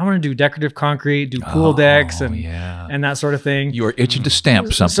 I thought I want to do decorative concrete, do pool decks and that sort of thing. You were itching to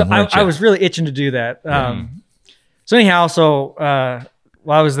stamp something, So weren't you? I was really itching to do that. So anyhow,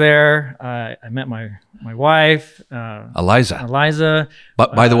 while I was there, I met my wife, Eliza.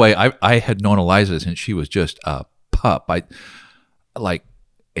 But by the way, I had known Eliza since she was just a pup. Like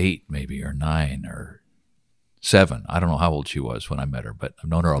 8 maybe, or 9 or 7. I don't know how old she was when I met her, but I've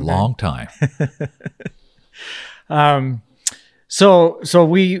known her a long time. So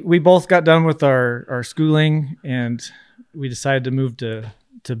we both got done with our schooling, and we decided to move to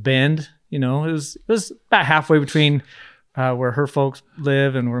Bend. You know, it was about halfway between where her folks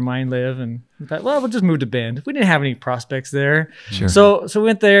live and where mine live, and we thought, well, we'll just move to Bend. We didn't have any prospects there. Sure. So we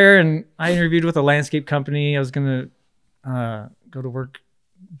went there, and I interviewed with a landscape company. I was going to go to work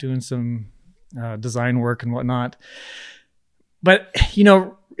doing some design work and whatnot. But, you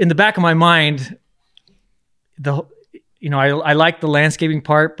know, in the back of my mind, I liked the landscaping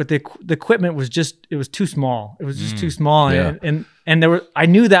part, but the equipment was it was too small. It was just too small. Yeah. And I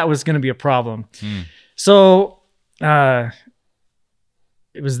knew that was going to be a problem. So, it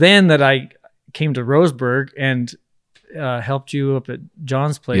was then that I came to Roseburg and helped you up at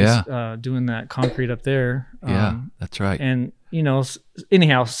John's place, doing that concrete up there. That's right. And, you know,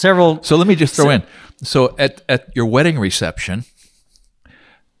 anyhow, several. So let me just throw in. So at your wedding reception,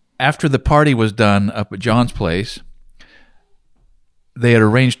 after the party was done up at John's place, they had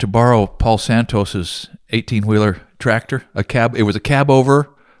arranged to borrow Paul Santos's 18-wheeler tractor, a cab. It was a cab over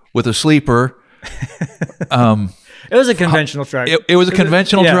with a sleeper. It was a conventional truck. It was a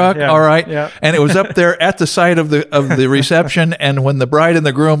conventional truck, all right. Yeah. And it was up there at the site of the reception. And when the bride and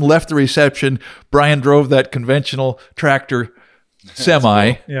the groom left the reception, Brian drove that conventional tractor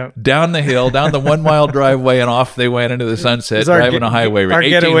semi down the hill, down the 1 mile driveway, and off they went into the sunset, driving a highway rig. Our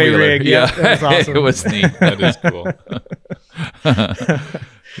getaway rig. Yeah, that was awesome. It was neat. That is cool.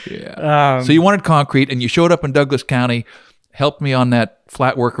 So you wanted concrete, and you showed up in Douglas County, helped me on that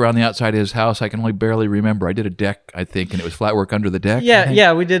flat work around the outside of his house. I can only barely remember. I did a deck, I think, and it was flat work under the deck.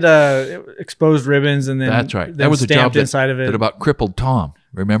 Yeah, we did exposed ribbons, and then that's right. Then That was a job inside of it. that about crippled Tom.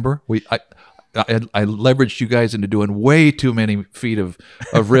 Remember? I leveraged you guys into doing way too many feet of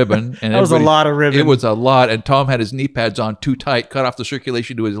ribbon. And that was a lot of ribbon. It was a lot. And Tom had his knee pads on too tight, cut off the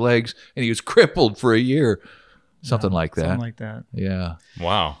circulation to his legs, and he was crippled for a year. Something like that. Something like that. Yeah.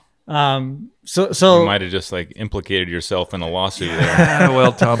 Wow. You might have just like implicated yourself in a lawsuit there.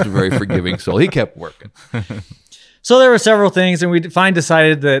 Well, Tom's a very forgiving soul. He kept working. So there were several things, and we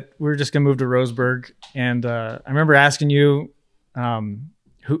decided that we were just going to move to Roseburg. And I remember asking you,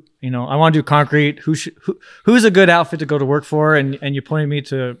 who, I want to do concrete. Who's a good outfit to go to work for? And you pointed me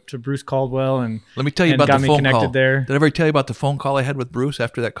to Bruce Caldwell, and let me tell you about got the me phone connected call. there. Did I ever tell you about the phone call I had with Bruce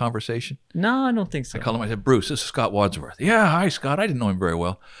after that conversation? No, I don't think so. I called him. I said, Bruce, this is Scott Wadsworth. Yeah, hi, Scott. I didn't know him very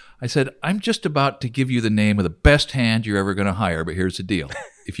well. I said, I'm just about to give you the name of the best hand you're ever going to hire, but here's the deal.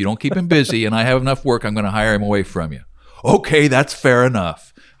 If you don't keep him busy and I have enough work, I'm going to hire him away from you. Okay, that's fair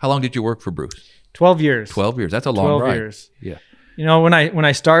enough. How long did you work for Bruce? 12 years. 12 years. That's a long 12 ride. years. Yeah. When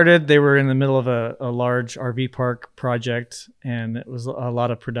I started, they were in the middle of a large RV park project, and it was a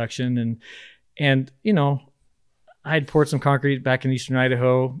lot of production. And I had poured some concrete back in Eastern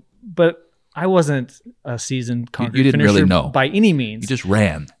Idaho, but I wasn't a seasoned concrete You didn't finisher really know by any means. You just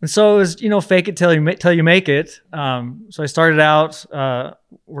ran. And so it was, fake it till you make it. So I started out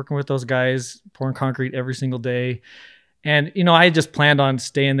working with those guys, pouring concrete every single day. And, I just planned on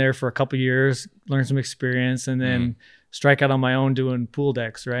staying there for a couple of years, learn some experience, and then strike out on my own doing pool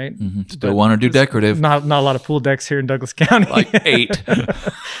decks, right? Mm-hmm. Still want to do decorative. Not a lot of pool decks here in Douglas County. Like 8.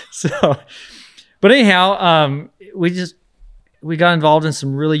 But anyhow, we got involved in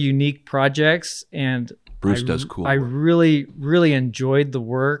some really unique projects, and Bruce does cool I work. really, really enjoyed the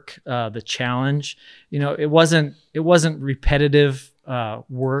work, the challenge. It wasn't repetitive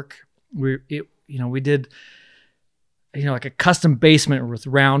work. We did, like a custom basement with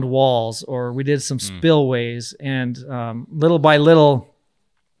round walls, or we did some spillways, and little by little,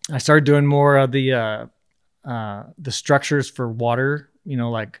 I started doing more of the structures for water.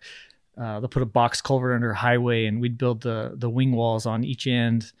 They'll put a box culvert under a highway, and we'd build the wing walls on each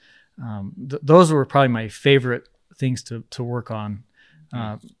end. Those were probably my favorite things to work on.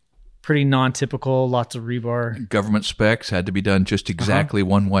 Pretty non-typical, lots of rebar. Government specs had to be done just exactly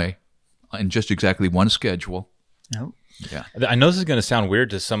one way, and just exactly one schedule. Yep. Yeah. I know this is going to sound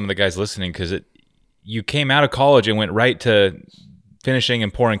weird to some of the guys listening, because you came out of college and went right to finishing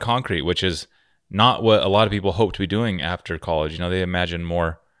and pouring concrete, which is not what a lot of people hope to be doing after college. They imagine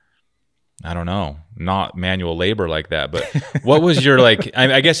more, I don't know, not manual labor like that. But what was your, I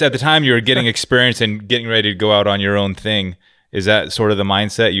guess at the time you were getting experience and getting ready to go out on your own thing. Is that sort of the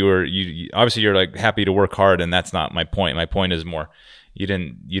mindset? You obviously you're happy to work hard, and that's not my point. My point is more, you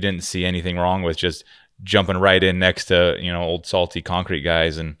didn't see anything wrong with just jumping right in next to, old salty concrete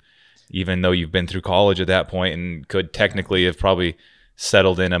guys. And even though you've been through college at that point and could technically have probably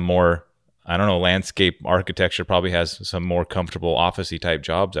settled in a more, I don't know, landscape architecture probably has some more comfortable office-y type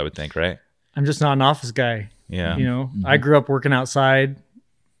jobs, I would think, right? I'm just not an office guy. Yeah. I grew up working outside,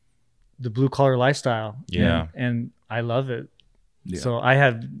 the blue collar lifestyle. Yeah. And I love it. Yeah. So I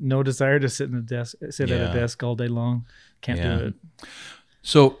have no desire to sit at a desk all day long. Can't do it.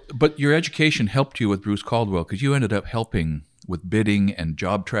 So, but your education helped you with Bruce Caldwell, because you ended up helping with bidding and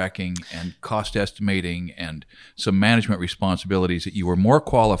job tracking and cost estimating and some management responsibilities that you were more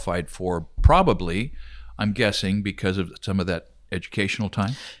qualified for, probably, I'm guessing, because of some of that educational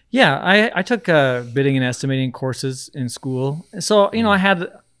time. Yeah, I took bidding and estimating courses in school. So,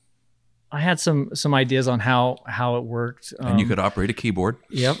 I had some ideas on how it worked. And you could operate a keyboard.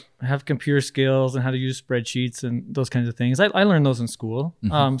 Yep. I have computer skills and how to use spreadsheets and those kinds of things. I learned those in school.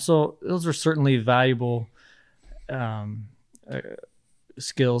 Mm-hmm. So those are certainly valuable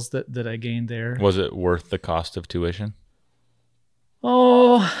skills that I gained there. Was it worth the cost of tuition?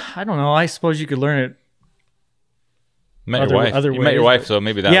 Oh, I don't know. I suppose you could learn it. Met your wife. Other you met your wife, so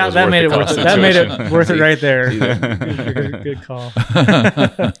maybe that was that worth made the it worth cost it. of That made tuition. it worth it right there. Good call.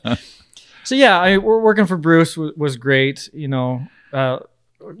 So yeah, working for Bruce was great. Kind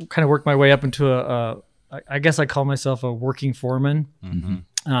of worked my way up into I guess I call myself a working foreman.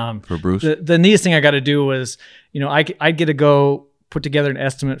 Mm-hmm. For Bruce. The neatest thing I got to do was, I get to go put together an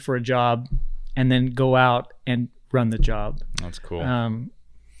estimate for a job, and then go out and run the job. That's cool.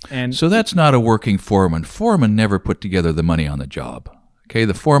 And so that's not a working foreman. Foreman never put together the money on the job. Okay,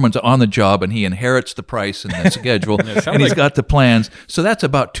 the foreman's on the job, and he inherits the price and the schedule, and he's got the plans. So that's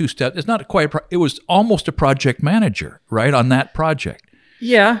about 2 steps. It's not quite. It was almost a project manager, right, on that project.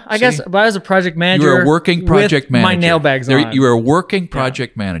 Yeah, I guess. But I was a project manager. You were a working project with manager. My nail bags on. You were a working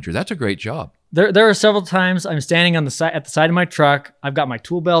project manager. That's a great job. There are several times I'm standing on at the side of my truck. I've got my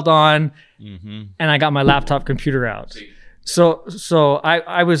tool belt on, and I got my laptop computer out. So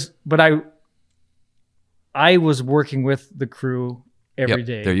I was working with the crew every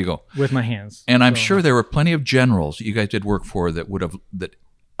day. There you go. With my hands. And I'm sure there were plenty of generals you guys did work for that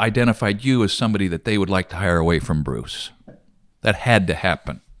identified you as somebody that they would like to hire away from Bruce. That had to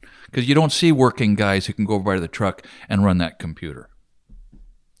happen, Because you don't see working guys who can go over by the truck and run that computer.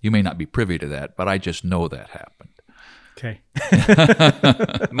 You may not be privy to that, but I just know that happened. Okay.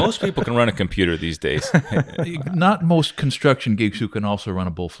 Most people can run a computer these days. Not most construction geeks who can also run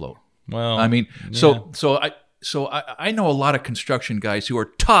a bull float. Well, I mean, so I know a lot of construction guys who are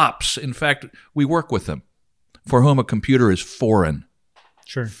tops. In fact, we work with them, for whom a computer is foreign.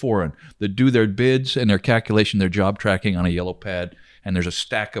 Sure. Foreign. They do their bids and their calculation, their job tracking on a yellow pad, and there's a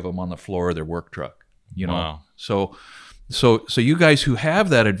stack of them on the floor of their work truck. You know, Wow. So you guys who have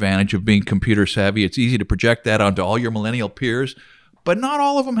that advantage of being computer savvy, it's easy to project that onto all your millennial peers, but not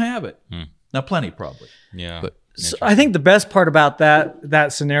all of them have it. Now, plenty probably. Yeah. But So I think the best part about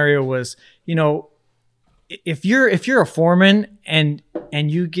that scenario was, you know, if you're a foreman and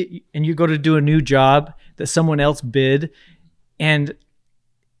you go to do a new job that someone else bid, and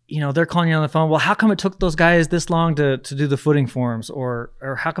you know they're calling you on the phone, well, how come it took those guys this long to do the footing forms, or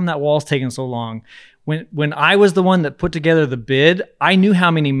how come that wall's taking so long? When I was the one that put together the bid, I knew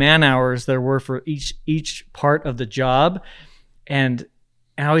how many man hours there were for each part of the job, and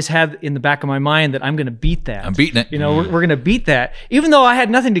I always had in the back of my mind that I'm going to beat that. I'm beating it. You know, we're going to beat that, even though I had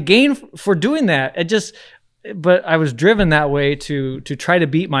nothing to gain for doing that. But I was driven that way to try to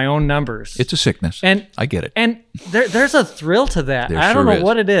beat my own numbers. It's a sickness. And I get it. And there's a thrill to that. There I don't sure know is.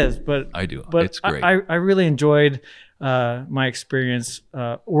 what it is, but I do. But It's great. I really enjoyed my experience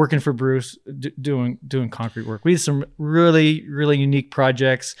working for Bruce, doing concrete work. We did some really, really unique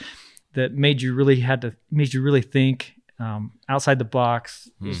projects that made you really think outside the box.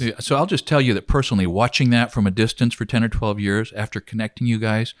 So I'll just tell you that personally, watching that from a distance for 10 or 12 years after connecting you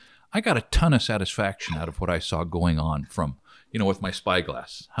guys, I got a ton of satisfaction out of what I saw going on from, with my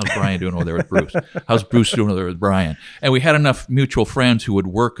spyglass. How's Brian doing over there with Bruce? How's Bruce doing over there with Brian? And we had enough mutual friends who would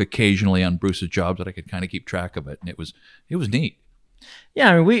work occasionally on Bruce's jobs that I could kind of keep track of it. And it was neat.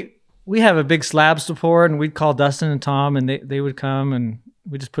 Yeah, I mean, we have a big slab support, and we'd call Dustin and Tom, and they would come, and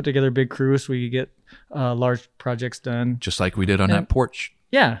we just put together a big crew so we could get large projects done. Just like we did on that porch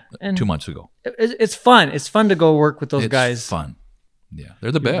Yeah, and 2 months ago. it's fun. It's fun to go work with those It's guys. fun. Yeah,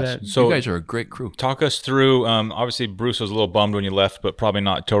 they're the best. bet. So- you guys are a great crew. Talk us through. Obviously, Bruce was a little bummed when you left, but probably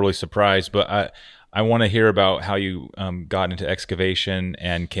not totally surprised. But I want to hear about how you got into excavation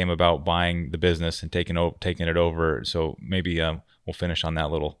and came about buying the business and taking it over. So maybe we'll finish on that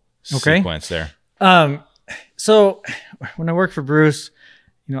little sequence there. So when I worked for Bruce,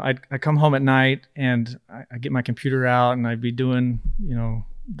 I come home at night and I get my computer out and I'd be doing,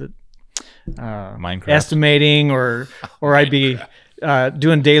 the Minecraft estimating, or I'd be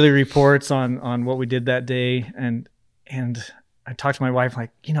doing daily reports on what we did that day, and I talked to my wife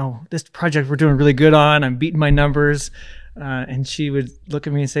like, this project we're doing really good on, I'm beating my numbers, and she would look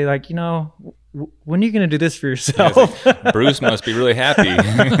at me and say like, when are you going to do this for yourself? Bruce must be really happy.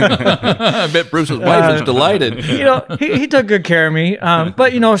 I bet Bruce's wife is delighted. He took good care of me.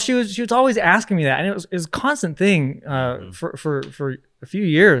 But she was always asking me that, and it was a constant thing for a few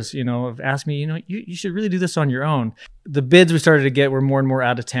years. Of asking me, you should really do this on your own. The bids we started to get were more and more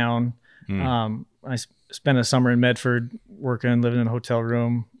out of town. I spent a summer in Medford living in a hotel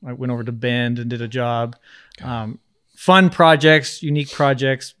room. I went over to Bend and did a job. Fun projects, unique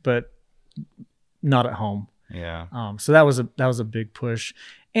projects, but not at home. Yeah. So that was a big push,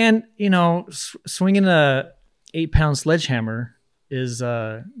 and swinging a 8-pound sledgehammer is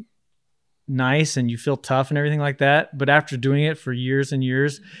nice, and you feel tough and everything like that. But after doing it for years and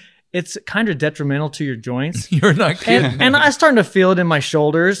years, it's kind of detrimental to your joints. You're not kidding. And I'm starting to feel it in my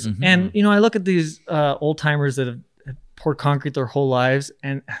shoulders. And I look at these old timers that have poured concrete their whole lives,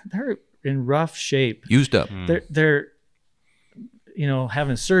 and they're in rough shape. Used up. They're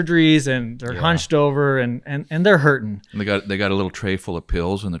having surgeries, and they're hunched over, and they're hurting. And they got a little tray full of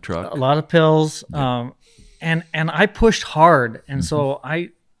pills in the truck. A lot of pills. And I pushed hard, and so I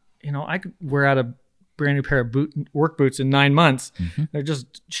could wear out a brand new pair of work boots in 9 months. They're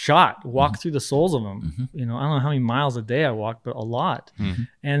just shot. Walk through the soles of them. I don't know how many miles a day I walked, but a lot.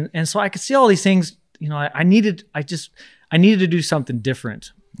 And so I could see all these things. I needed to do something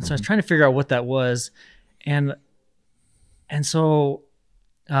different. So I was trying to figure out what that was, and so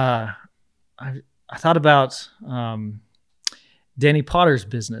I thought about Danny Potter's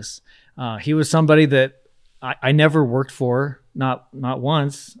business. He was somebody that I never worked for, not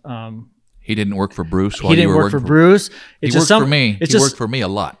once. He didn't work for Bruce while He you were didn't work working for Bruce. He worked for me. He worked for me a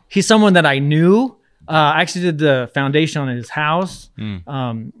lot. He's someone that I knew. I actually did the foundation on his house.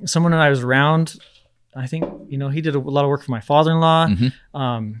 Someone that I was around. I think he did a lot of work for my father-in-law.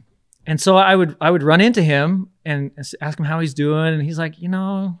 And so I would run into him and ask him how he's doing, and he's like,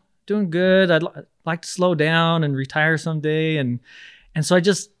 doing good. I'd like to slow down and retire someday. And And so I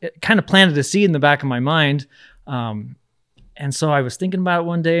just kind of planted a seed in the back of my mind. And so I was thinking about it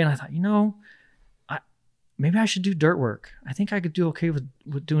one day and I thought, maybe I should do dirt work. I think I could do okay with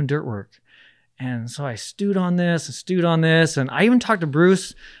doing dirt work. And so I stewed on this. And I even talked to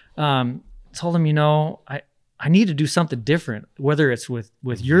Bruce, told him, I need to do something different, whether it's with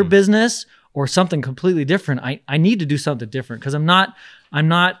your business or something completely different. I need to do something different because I'm not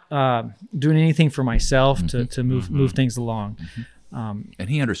doing anything for myself to move things along. And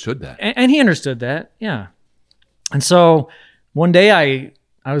he understood that. And he understood that. Yeah. And so one day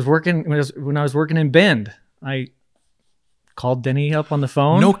I was working when I was working in Bend, I called Denny up on the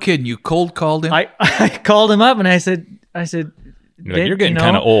phone. No kidding. You cold called him? I called him up and I said, you're getting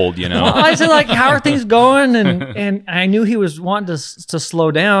kind of old, Well, I said, how are things going? And I knew he was wanting to slow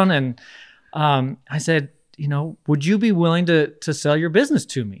down. And I said, would you be willing to sell your business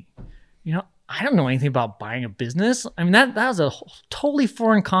to me? I don't know anything about buying a business. I mean, that was a totally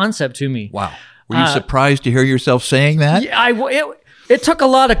foreign concept to me. Wow. Were you surprised to hear yourself saying that? Yeah, it took a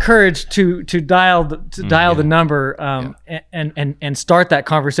lot of courage to dial the number and start that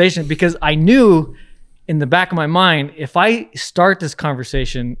conversation, because I knew in the back of my mind, if I start this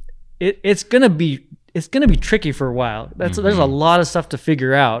conversation, it's gonna be tricky for a while. There's a lot of stuff to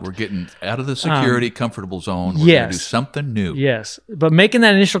figure out. We're getting out of the security comfortable zone. We're gonna do something new. Yes, but making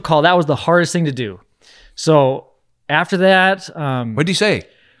that initial call, that was the hardest thing to do. So after that, what did he say?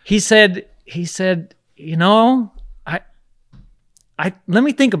 He said, let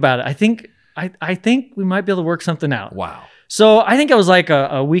me think about it. I think we might be able to work something out. Wow. So I think it was like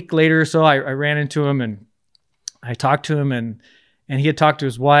a week later or so, I ran into him and I talked to him and he had talked to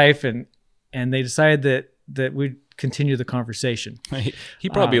his wife and they decided that we'd continue the conversation. He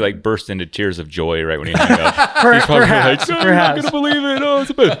probably burst into tears of joy right when he hung up. He's probably perhaps. You're not going to believe it. Oh, it's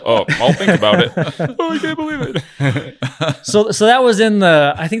a bit. Oh, I'll think about it. Oh, I can't believe it. So that was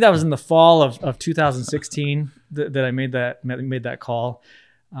I think that was in the fall of 2016 that I made that call.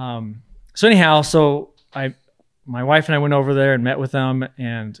 So anyhow, my wife and I went over there and met with them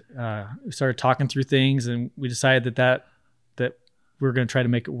and we started talking through things and we decided that we were going to try to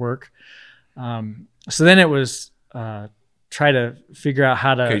make it work. So then it was try to figure out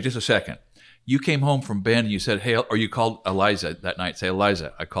how to. Okay, just a second. You came home from Bend and you said, "Hey," or you called Eliza that night. Say,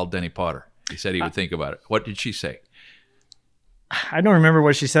 "Eliza, I called Denny Potter." He said he would think about it. What did she say? I don't remember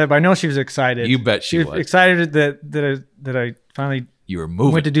what she said, but I know she was excited. You bet she was excited that I finally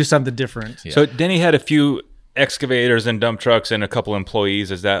went to do something different. Yeah. So Denny had a few excavators and dump trucks and a couple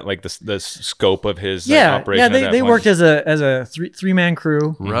employees. Is that like the scope of his operation? Yeah, they worked as a three-man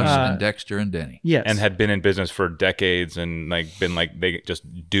crew. Russ and Dexter and Denny. Yes. And had been in business for decades and they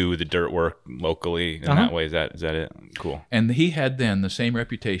just do the dirt work locally in that way. Is that it? Cool. And he had then the same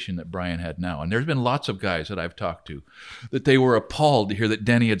reputation that Brian had now. And there's been lots of guys that I've talked to that they were appalled to hear that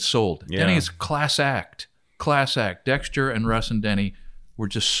Denny had sold. Yeah. Denny is class act. Dexter and Russ and Denny were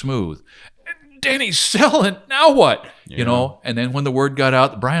just smooth. Denny's selling. Now what? Yeah. And then when the word got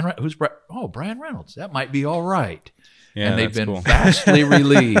out, Brian Reynolds. That might be all right. Yeah, and they've been vastly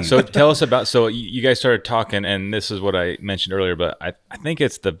relieved. So tell us about. So you guys started talking, and this is what I mentioned earlier, but I think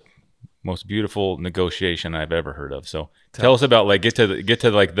it's the most beautiful negotiation I've ever heard of. So tell us about get to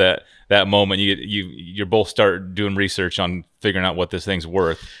like that moment. You both start doing research on figuring out what this thing's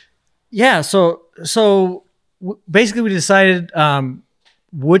worth. Yeah. So basically, we decided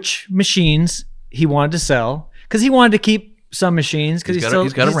which machines he wanted to sell, because he wanted to keep some machines because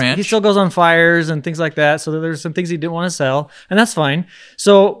he's got a ranch. He still goes on fires and things like that. So there's some things he didn't want to sell, and that's fine.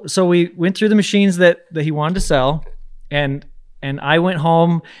 So we went through the machines that he wanted to sell, and I went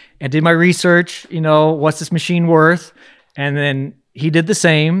home and did my research. What's this machine worth? And then he did the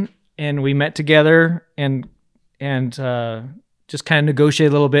same, and we met together and just kind of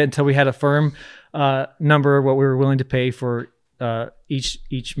negotiated a little bit until we had a firm number of what we were willing to pay for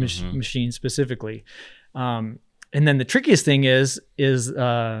each machine specifically. And then the trickiest thing is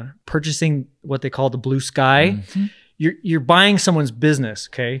purchasing what they call the blue sky. Mm-hmm. You're buying someone's business.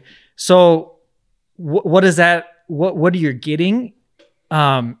 Okay. So what is that? What are you getting?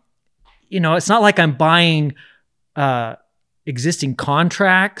 It's not like I'm buying existing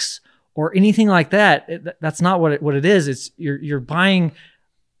contracts or anything like that. That's not what it is. It's you're buying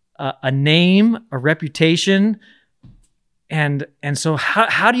a name, a reputation. And so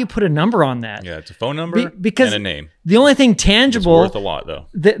how do you put a number on that? Yeah, it's a phone number because and a name. The only thing tangible it's worth a lot though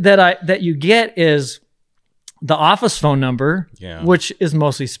that you get is the office phone number, which is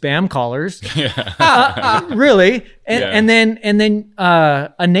mostly spam callers. Yeah. Really, and then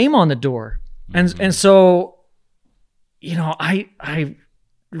a name on the door, and so I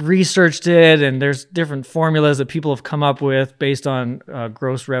researched it, and there's different formulas that people have come up with based on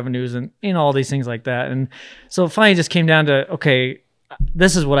gross revenues and all these things like that. And so finally, it just came down to, okay,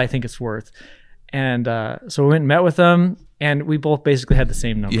 this is what I think it's worth. And so we went and met with them, and we both basically had the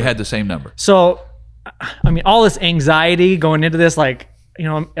same number. You had the same number. So, I mean, all this anxiety going into this, like, you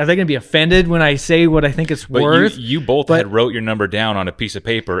know, are they going to be offended when I say what I think it's worth? You both had wrote your number down on a piece of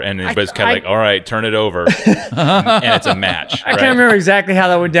paper, and it was kind of like, all right, turn it over, and it's a match. I can't remember exactly how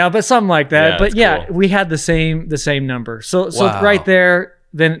that went down, but something like that. Yeah, but yeah, cool. we had the same number. So Wow. right there,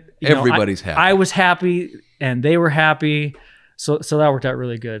 then Everybody's happy. I was happy, and they were happy. So that worked out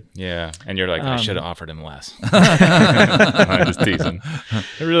really good. Yeah, and you're like, I should have offered him less. I'm just teasing.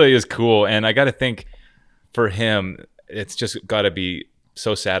 It really is cool, and I got to think for him, it's just got to be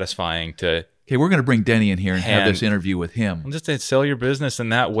so satisfying to. Okay, we're going to bring Denny in here and have this interview with him. Just to sell your business in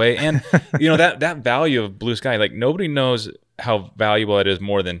that way, and you know that value of Blue Sky, like nobody knows how valuable it is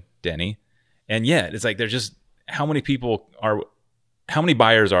more than Denny, and yet it's like there's just how many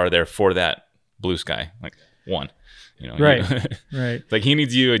buyers are there for that Blue Sky? Like one, you know, Right, right. Like he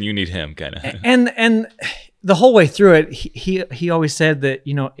needs you and you need him, kind of. And the whole way through it, he always said that,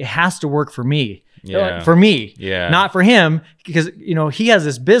 you know, it has to work for me. Yeah. For me, Yeah. not for him, because, you know, he has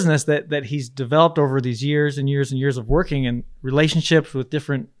this business that he's developed over these years and years and years of working and relationships with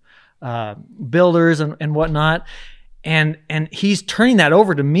different builders and whatnot, and he's turning that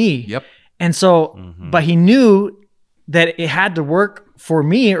over to me. Yep. And so, but he knew that it had to work for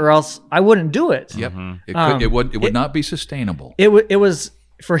me, or else I wouldn't do it. Yep. It would not be sustainable. It was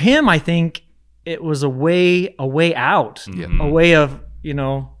for him. I think it was a way out, Mm-hmm. a way of, you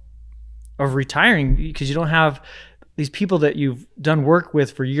know, of retiring, because you don't have these people that you've done work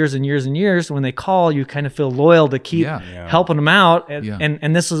with for years and years and years. When they call, you kind of feel loyal to keep helping them out,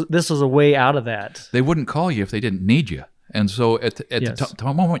 and this is a way out of that. They wouldn't call you if they didn't need you. And so at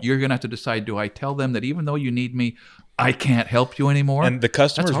the moment, you're going to have to decide, do I tell them that even though you need me, I can't help you anymore? And the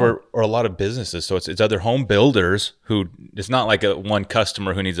customers are a lot of businesses, so it's other home builders who, it's not like one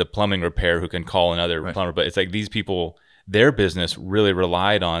customer who needs a plumbing repair who can call another plumber, but it's like these people, their business really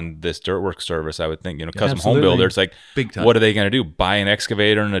relied on this dirt work service. I would think, you know, custom home builders, like, Big time. what are they going to do? Buy an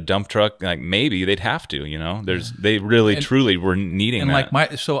excavator and a dump truck? Like maybe they'd have to, you know, they really truly were needing and that.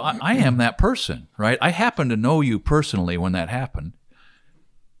 like I am that person, right? I happen to know you personally when that happened.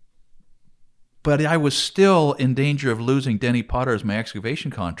 But I was still in danger of losing Denny Potter as my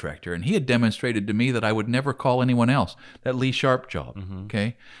excavation contractor, and he had demonstrated to me that I would never call anyone else. That Lee Sharp job,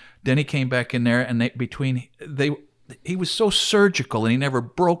 okay? Denny came back in there, and he was so surgical, and he never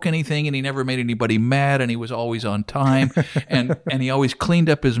broke anything, and he never made anybody mad, and he was always on time, and he always cleaned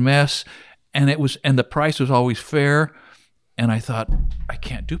up his mess, and the price was always fair. And I thought, I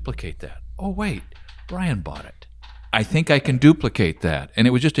can't duplicate that. Oh wait, Brian bought it. I think I can duplicate that. And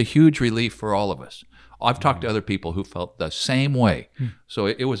it was just a huge relief for all of us. I've talked to other people who felt the same way. So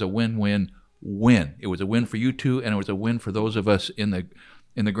it was a win-win-win. It was a win for you two, and it was a win for those of us in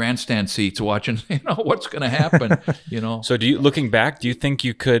the grandstand seats watching, you know, what's going to happen, you know. So looking back, do you think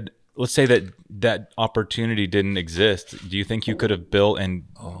you could, let's say that opportunity didn't exist, do you think you could have built and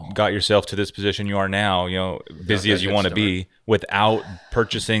got yourself to this position you are now, you know, busy as you want to be, without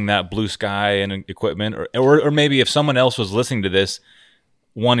purchasing that Blue Sky and equipment? Or maybe if someone else was listening to this,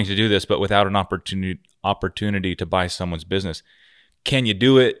 wanting to do this, but without an opportunity to buy someone's business, can you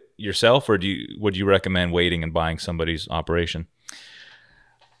do it yourself, or would you recommend waiting and buying somebody's operation?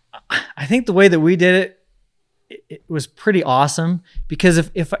 I think the way that we did it was pretty awesome, because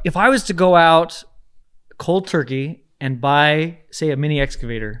if I was to go out cold turkey and buy, say, a mini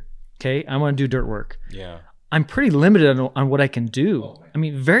excavator, okay, I want to do dirt work. Yeah. I'm pretty limited on what I can do. I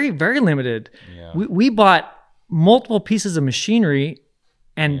mean, very, very limited. Yeah. We bought multiple pieces of machinery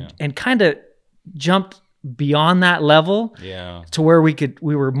and kind of jumped beyond that level to where we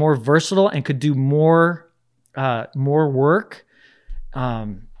were more versatile and could do more work.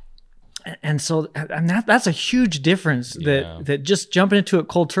 And so that's a huge difference that just jumping into it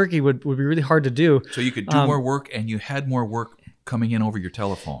cold turkey would be really hard to do. So you could do more work, and you had more work coming in over your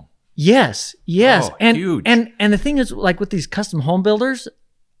telephone. Yes. Oh, and huge. And the thing is, like with these custom home builders,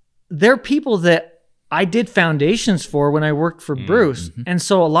 they're people that I did foundations for when I worked for Bruce. And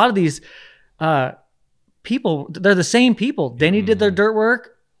so a lot of these people, they're the same people. Denny did their dirt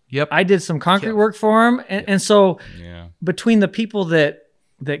work. Yep. I did some concrete work for him. And so between the people that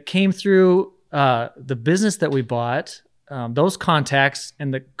came through the business that we bought, those contacts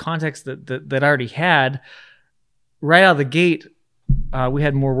and the contacts that I already had, right out of the gate, we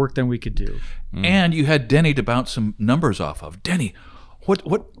had more work than we could do. And you had Denny to bounce some numbers off of. Denny,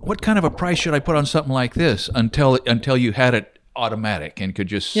 what kind of a price should I put on something like this until you had it automatic and could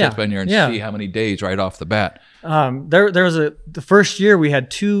just sit in there and see how many days right off the bat. There was the first year we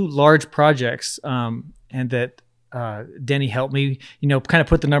had 2 large projects, and that Denny helped me, kind of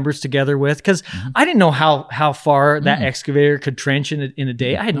put the numbers together with, because I didn't know how far that excavator could trench in a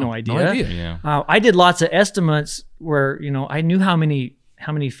day. I had no idea. No idea. Yeah. I did lots of estimates where I knew how many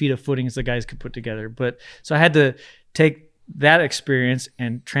feet of footings the guys could put together, but so I had to take that experience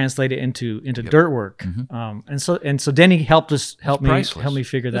and translate it into dirt work. And so Denny helped me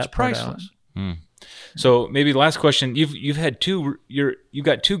figure that part out. So maybe the last question, you've had you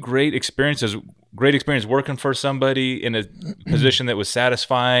got 2 great experience working for somebody in a position that was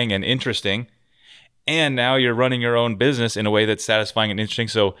satisfying and interesting, and now you're running your own business in a way that's satisfying and interesting.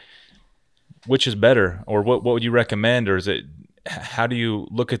 So which is better, or what would you recommend, or how do you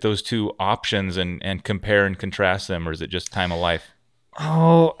look at those 2 options and compare and contrast them, or is it just time of life?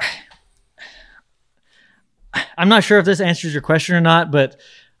 Oh, I'm not sure if this answers your question or not, but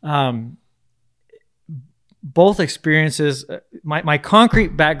both experiences, my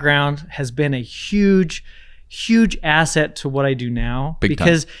concrete background has been a huge asset to what I do now.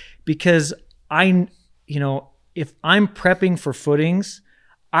 Because I, if I'm prepping for footings,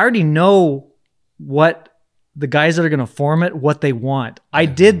 I already know what the guys that are going to form it, what they want. I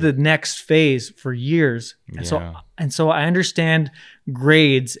did the next phase for years. And so I understand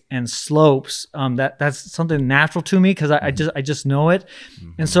grades and slopes. That's something natural to me because I just know it.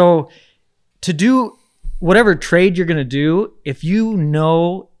 And so to do whatever trade you're going to do, if you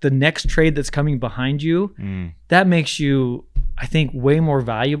know the next trade that's coming behind you, that makes you, I think, way more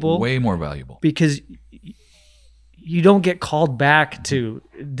valuable. Way more valuable. Because you don't get called back to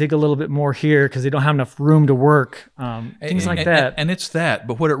dig a little bit more here because they don't have enough room to work. Things like that. And it's that.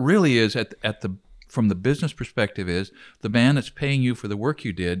 But what it really is from the business perspective is the man that's paying you for the work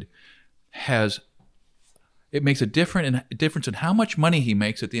you did it makes a difference in how much money he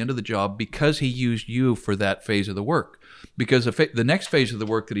makes at the end of the job because he used you for that phase of the work. Because the next phase of the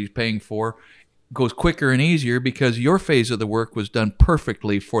work that he's paying for goes quicker and easier because your phase of the work was done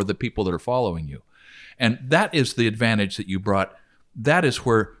perfectly for the people that are following you. And that is the advantage that you brought. That is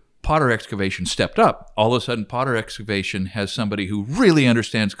where Potter Excavation stepped up. All of a sudden, Potter Excavation has somebody who really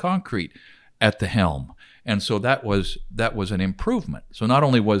understands concrete at the helm. And so that was an improvement. So not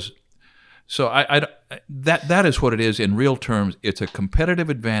only was... So that is what it is in real terms. It's a competitive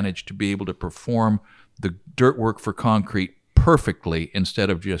advantage to be able to perform the dirt work for concrete perfectly instead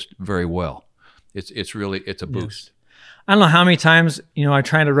of just very well. It's a boost. Yes. I don't know how many times I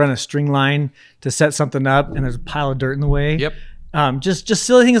try to run a string line to set something up and there's a pile of dirt in the way. Yep. Just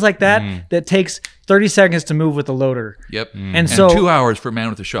silly things like that that takes 30 seconds to move with a loader. Yep. And so 2 hours for a man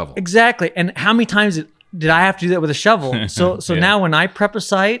with a shovel. Exactly. And how many times did I have to do that with a shovel? So now when I prep a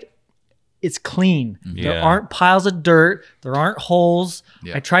site, it's clean. There aren't piles of dirt. There aren't holes.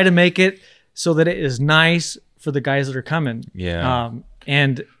 I try to make it so that it is nice for the guys that are coming. Yeah.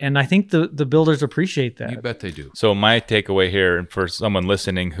 And I think the builders appreciate that. You bet they do. So my takeaway here, and for someone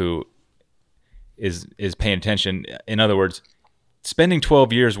listening who is paying attention, in other words, spending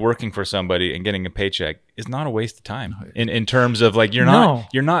 12 years working for somebody and getting a paycheck is not a waste of time. In terms of like you're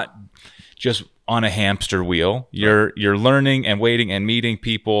not just on a hamster wheel. You're learning and waiting and meeting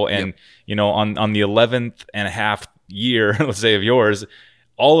people, and on the 11th and a half year, let's say, of yours,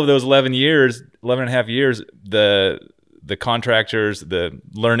 all of those 11 and a half years, the contractors, the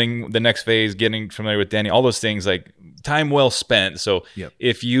learning the next phase, getting familiar with Danny, all those things, like time well spent. So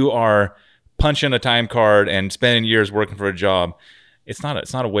if you are punching a time card and spending years working for a job, it's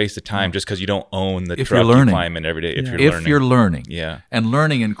not a waste of time just because you don't own the truck you climb in every day. If you're learning. Yeah. And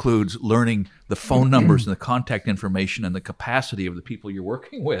learning includes learning the phone numbers and the contact information and the capacity of the people you're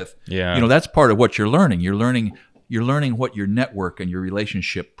working with. Yeah. That's part of what you're learning. You're learning what your network and your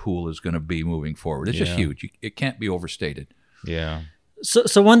relationship pool is going to be moving forward. It's just huge. It can't be overstated. Yeah.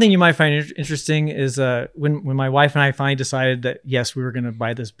 So one thing you might find interesting is when my wife and I finally decided that, yes, we were going to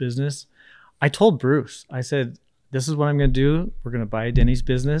buy this business, I told Bruce, I said, this is what I'm going to do. We're going to buy Denny's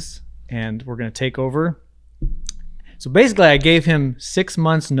business and we're going to take over. So basically I gave him 6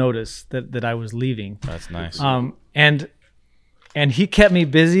 months notice that I was leaving. That's nice. And he kept me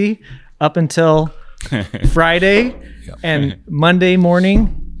busy up until Friday, and Monday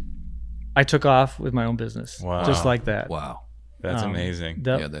morning I took off with my own business. Wow. Just like that. Wow. That's amazing.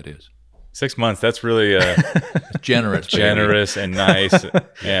 Yeah, that is. 6 months. That's really generous and nice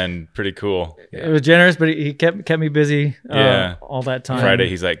and pretty cool. It was generous, but he kept me busy all that time. Friday,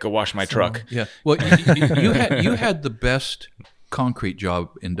 he's like, go wash my truck. Yeah. Well, you had the best concrete job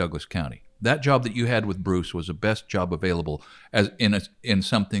in Douglas County. That job that you had with Bruce was the best job available as in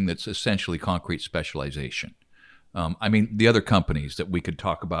something that's essentially concrete specialization. I mean, the other companies that we could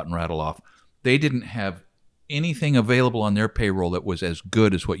talk about and rattle off, they didn't have anything available on their payroll that was as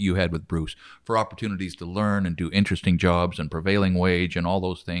good as what you had with Bruce for opportunities to learn and do interesting jobs and prevailing wage and all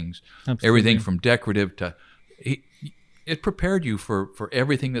those things. Absolutely. Everything from decorative to it prepared you for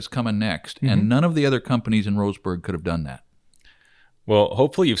everything that's coming next. And none of the other companies in Roseburg could have done that. Well,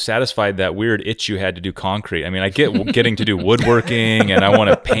 hopefully you've satisfied that weird itch you had to do concrete. I mean, I get getting to do woodworking and I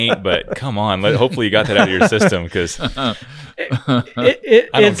want to paint, but come on, hopefully you got that out of your system, because I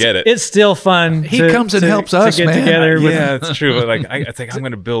don't get it. It's still fun. He comes and helps us, get man. together. Yeah, it's true. But like, it's like I'm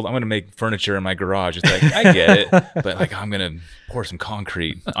going to make furniture in my garage. It's like, I get it, but like, I'm going to pour some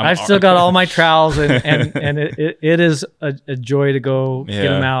concrete. I've still got all my trowels, and it is a joy to go get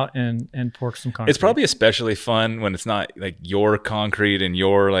them out and pour some concrete. It's probably especially fun when it's not like your concrete and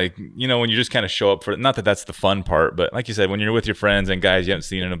your, like, you know, when you just kind of show up for it. Not that that's the fun part, but like you said, when you're with your friends and guys you haven't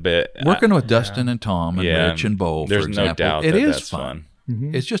seen in a bit. Working with Dustin and Tom and Rich and Bo, there's for example, no doubt it is that's fun.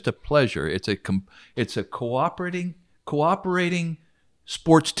 Mm-hmm. It's just a pleasure. It's a cooperating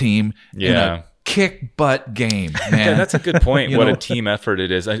sports team in a kick butt game, man. Yeah, that's a good point. What a team effort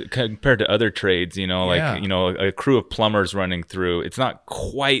it is compared to other trades. You know, like you know, a crew of plumbers running through. It's not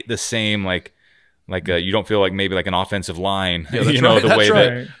quite the same. Like you don't feel like maybe like an offensive line. Yeah, you know, right. the That's way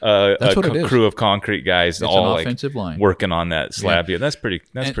right. that That's what it is. crew of concrete guys It's all an offensive line working on that slab. Yeah, that's pretty.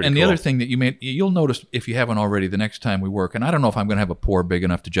 That's pretty. And cool. the other thing that you'll notice if you haven't already, the next time we work, and I don't know if I'm going to have a pour big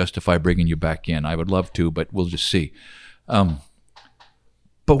enough to justify bringing you back in. I would love to, but we'll just see.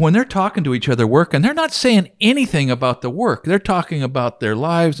 But when they're talking to each other working, they're not saying anything about the work. They're talking about their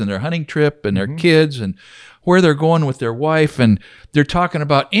lives and their hunting trip and their kids and where they're going with their wife. And they're talking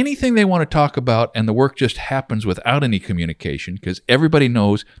about anything they want to talk about. And the work just happens without any communication because everybody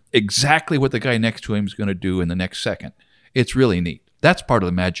knows exactly what the guy next to him is going to do in the next second. It's really neat. That's part of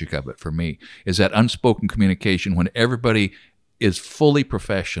the magic of it for me, is that unspoken communication when everybody is fully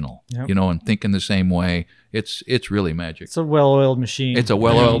professional, you know, and thinking the same way. It's really magic. It's a well-oiled machine. It's a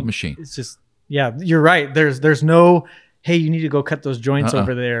well-oiled machine. It's just, yeah, you're right. There's no, hey, you need to go cut those joints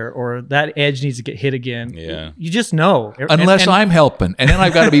over there, or that edge needs to get hit again. Yeah. You just know. Unless I'm helping. And then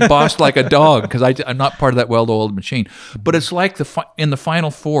I've got to be bossed like a dog because I'm not part of that well-oiled machine. But it's like in the Final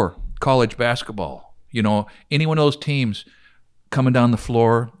Four, college basketball, you know, any one of those teams coming down the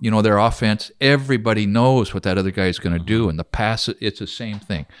floor, you know, their offense, everybody knows what that other guy is going to do. And the pass, it's the same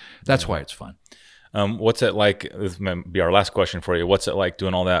thing. That's why it's fun. What's it like? This might be our last question for you. What's it like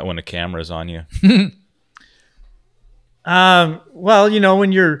doing all that when the camera's on you? Well, you know,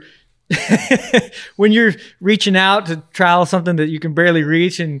 when you're when you're reaching out to trowel something that you can barely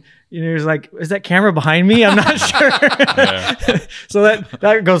reach, and you know, it's like, is that camera behind me? I'm not sure. So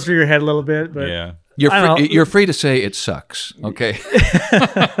that goes through your head a little bit, but yeah. You're free to say it sucks. Okay.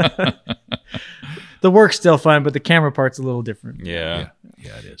 The work's still fun, but the camera part's a little different. Yeah,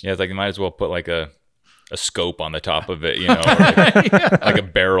 it is. Yeah, it's like you might as well put like a scope on the top of it, you know, or like a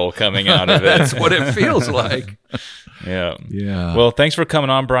barrel coming out of it. That's what it feels like. Yeah. Yeah. Well, thanks for coming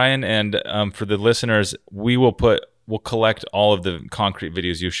on, Brian. And for the listeners, we'll collect all of the concrete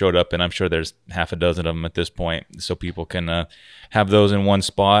videos you showed up in. I'm sure there's half a dozen of them at this point, so people can have those in one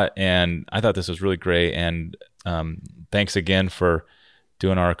spot. And I thought this was really great. And thanks again for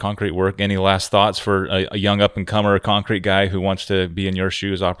doing our concrete work. Any last thoughts for a young up-and-comer concrete guy who wants to be in your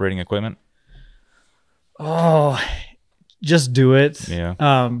shoes operating equipment? Oh, just do it.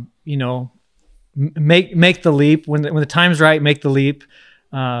 Yeah. You know, make the leap when the time's right. Make the leap.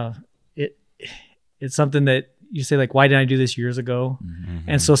 It's something that you say, like, why didn't I do this years ago? Mm-hmm.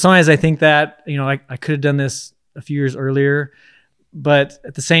 And so sometimes I think that, you know, I could have done this a few years earlier, but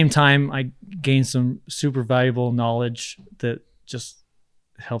at the same time, I gained some super valuable knowledge that just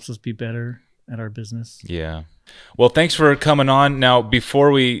helps us be better at our business. Yeah. Well, thanks for coming on. Now, before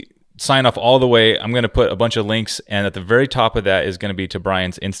we sign off all the way, I'm going to put a bunch of links, and at the very top of that is going to be to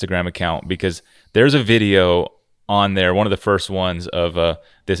Brian's Instagram account, because there's a video on there, one of the first ones, of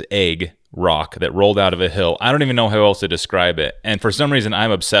this egg rock that rolled out of a hill. I don't even know how else to describe it, and for some reason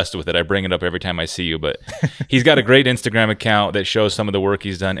I'm obsessed with it. I bring it up every time I see you, but he's got a great Instagram account that shows some of the work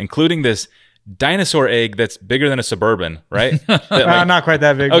he's done, including this dinosaur egg that's bigger than a Suburban, right? Not quite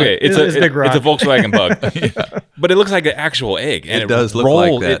that big. Okay, it's a big rock. It's a Volkswagen Bug, but it looks like an actual egg, and it does look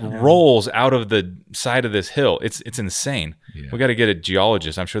like that. It rolls out of the side of this hill. It's insane. Yeah. We got to get a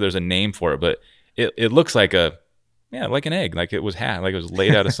geologist. I'm sure there's a name for it, but it looks like like an egg, like it was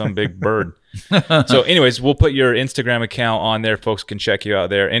laid out of some big bird. So, anyways, we'll put your Instagram account on there. Folks can check you out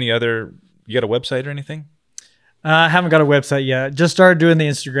there. You got a website or anything? I haven't got a website yet. Just started doing the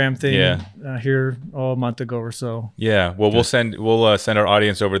Instagram thing here a month ago or so. Yeah. Well, we'll send our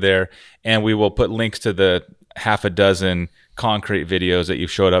audience over there, and we will put links to the half a dozen concrete videos that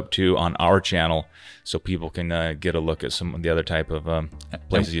you've showed up to on our channel, so people can get a look at some of the other type of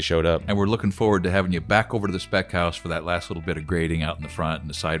places you showed up. And we're looking forward to having you back over to the spec house for that last little bit of grading out in the front and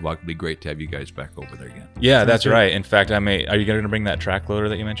the sidewalk. It'd be great to have you guys back over there again. Yeah, that's right. In fact, are you going to bring that track loader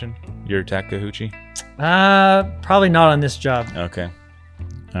that you mentioned? Your Takahauchi? Probably not on this job. Okay.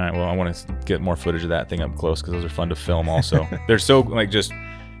 All right. Well, I want to get more footage of that thing up close because those are fun to film. Also, they're so just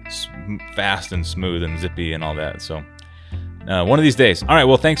fast and smooth and zippy and all that. So, one of these days. All right.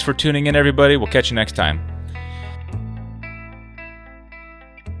 Well, thanks for tuning in, everybody. We'll catch you next time.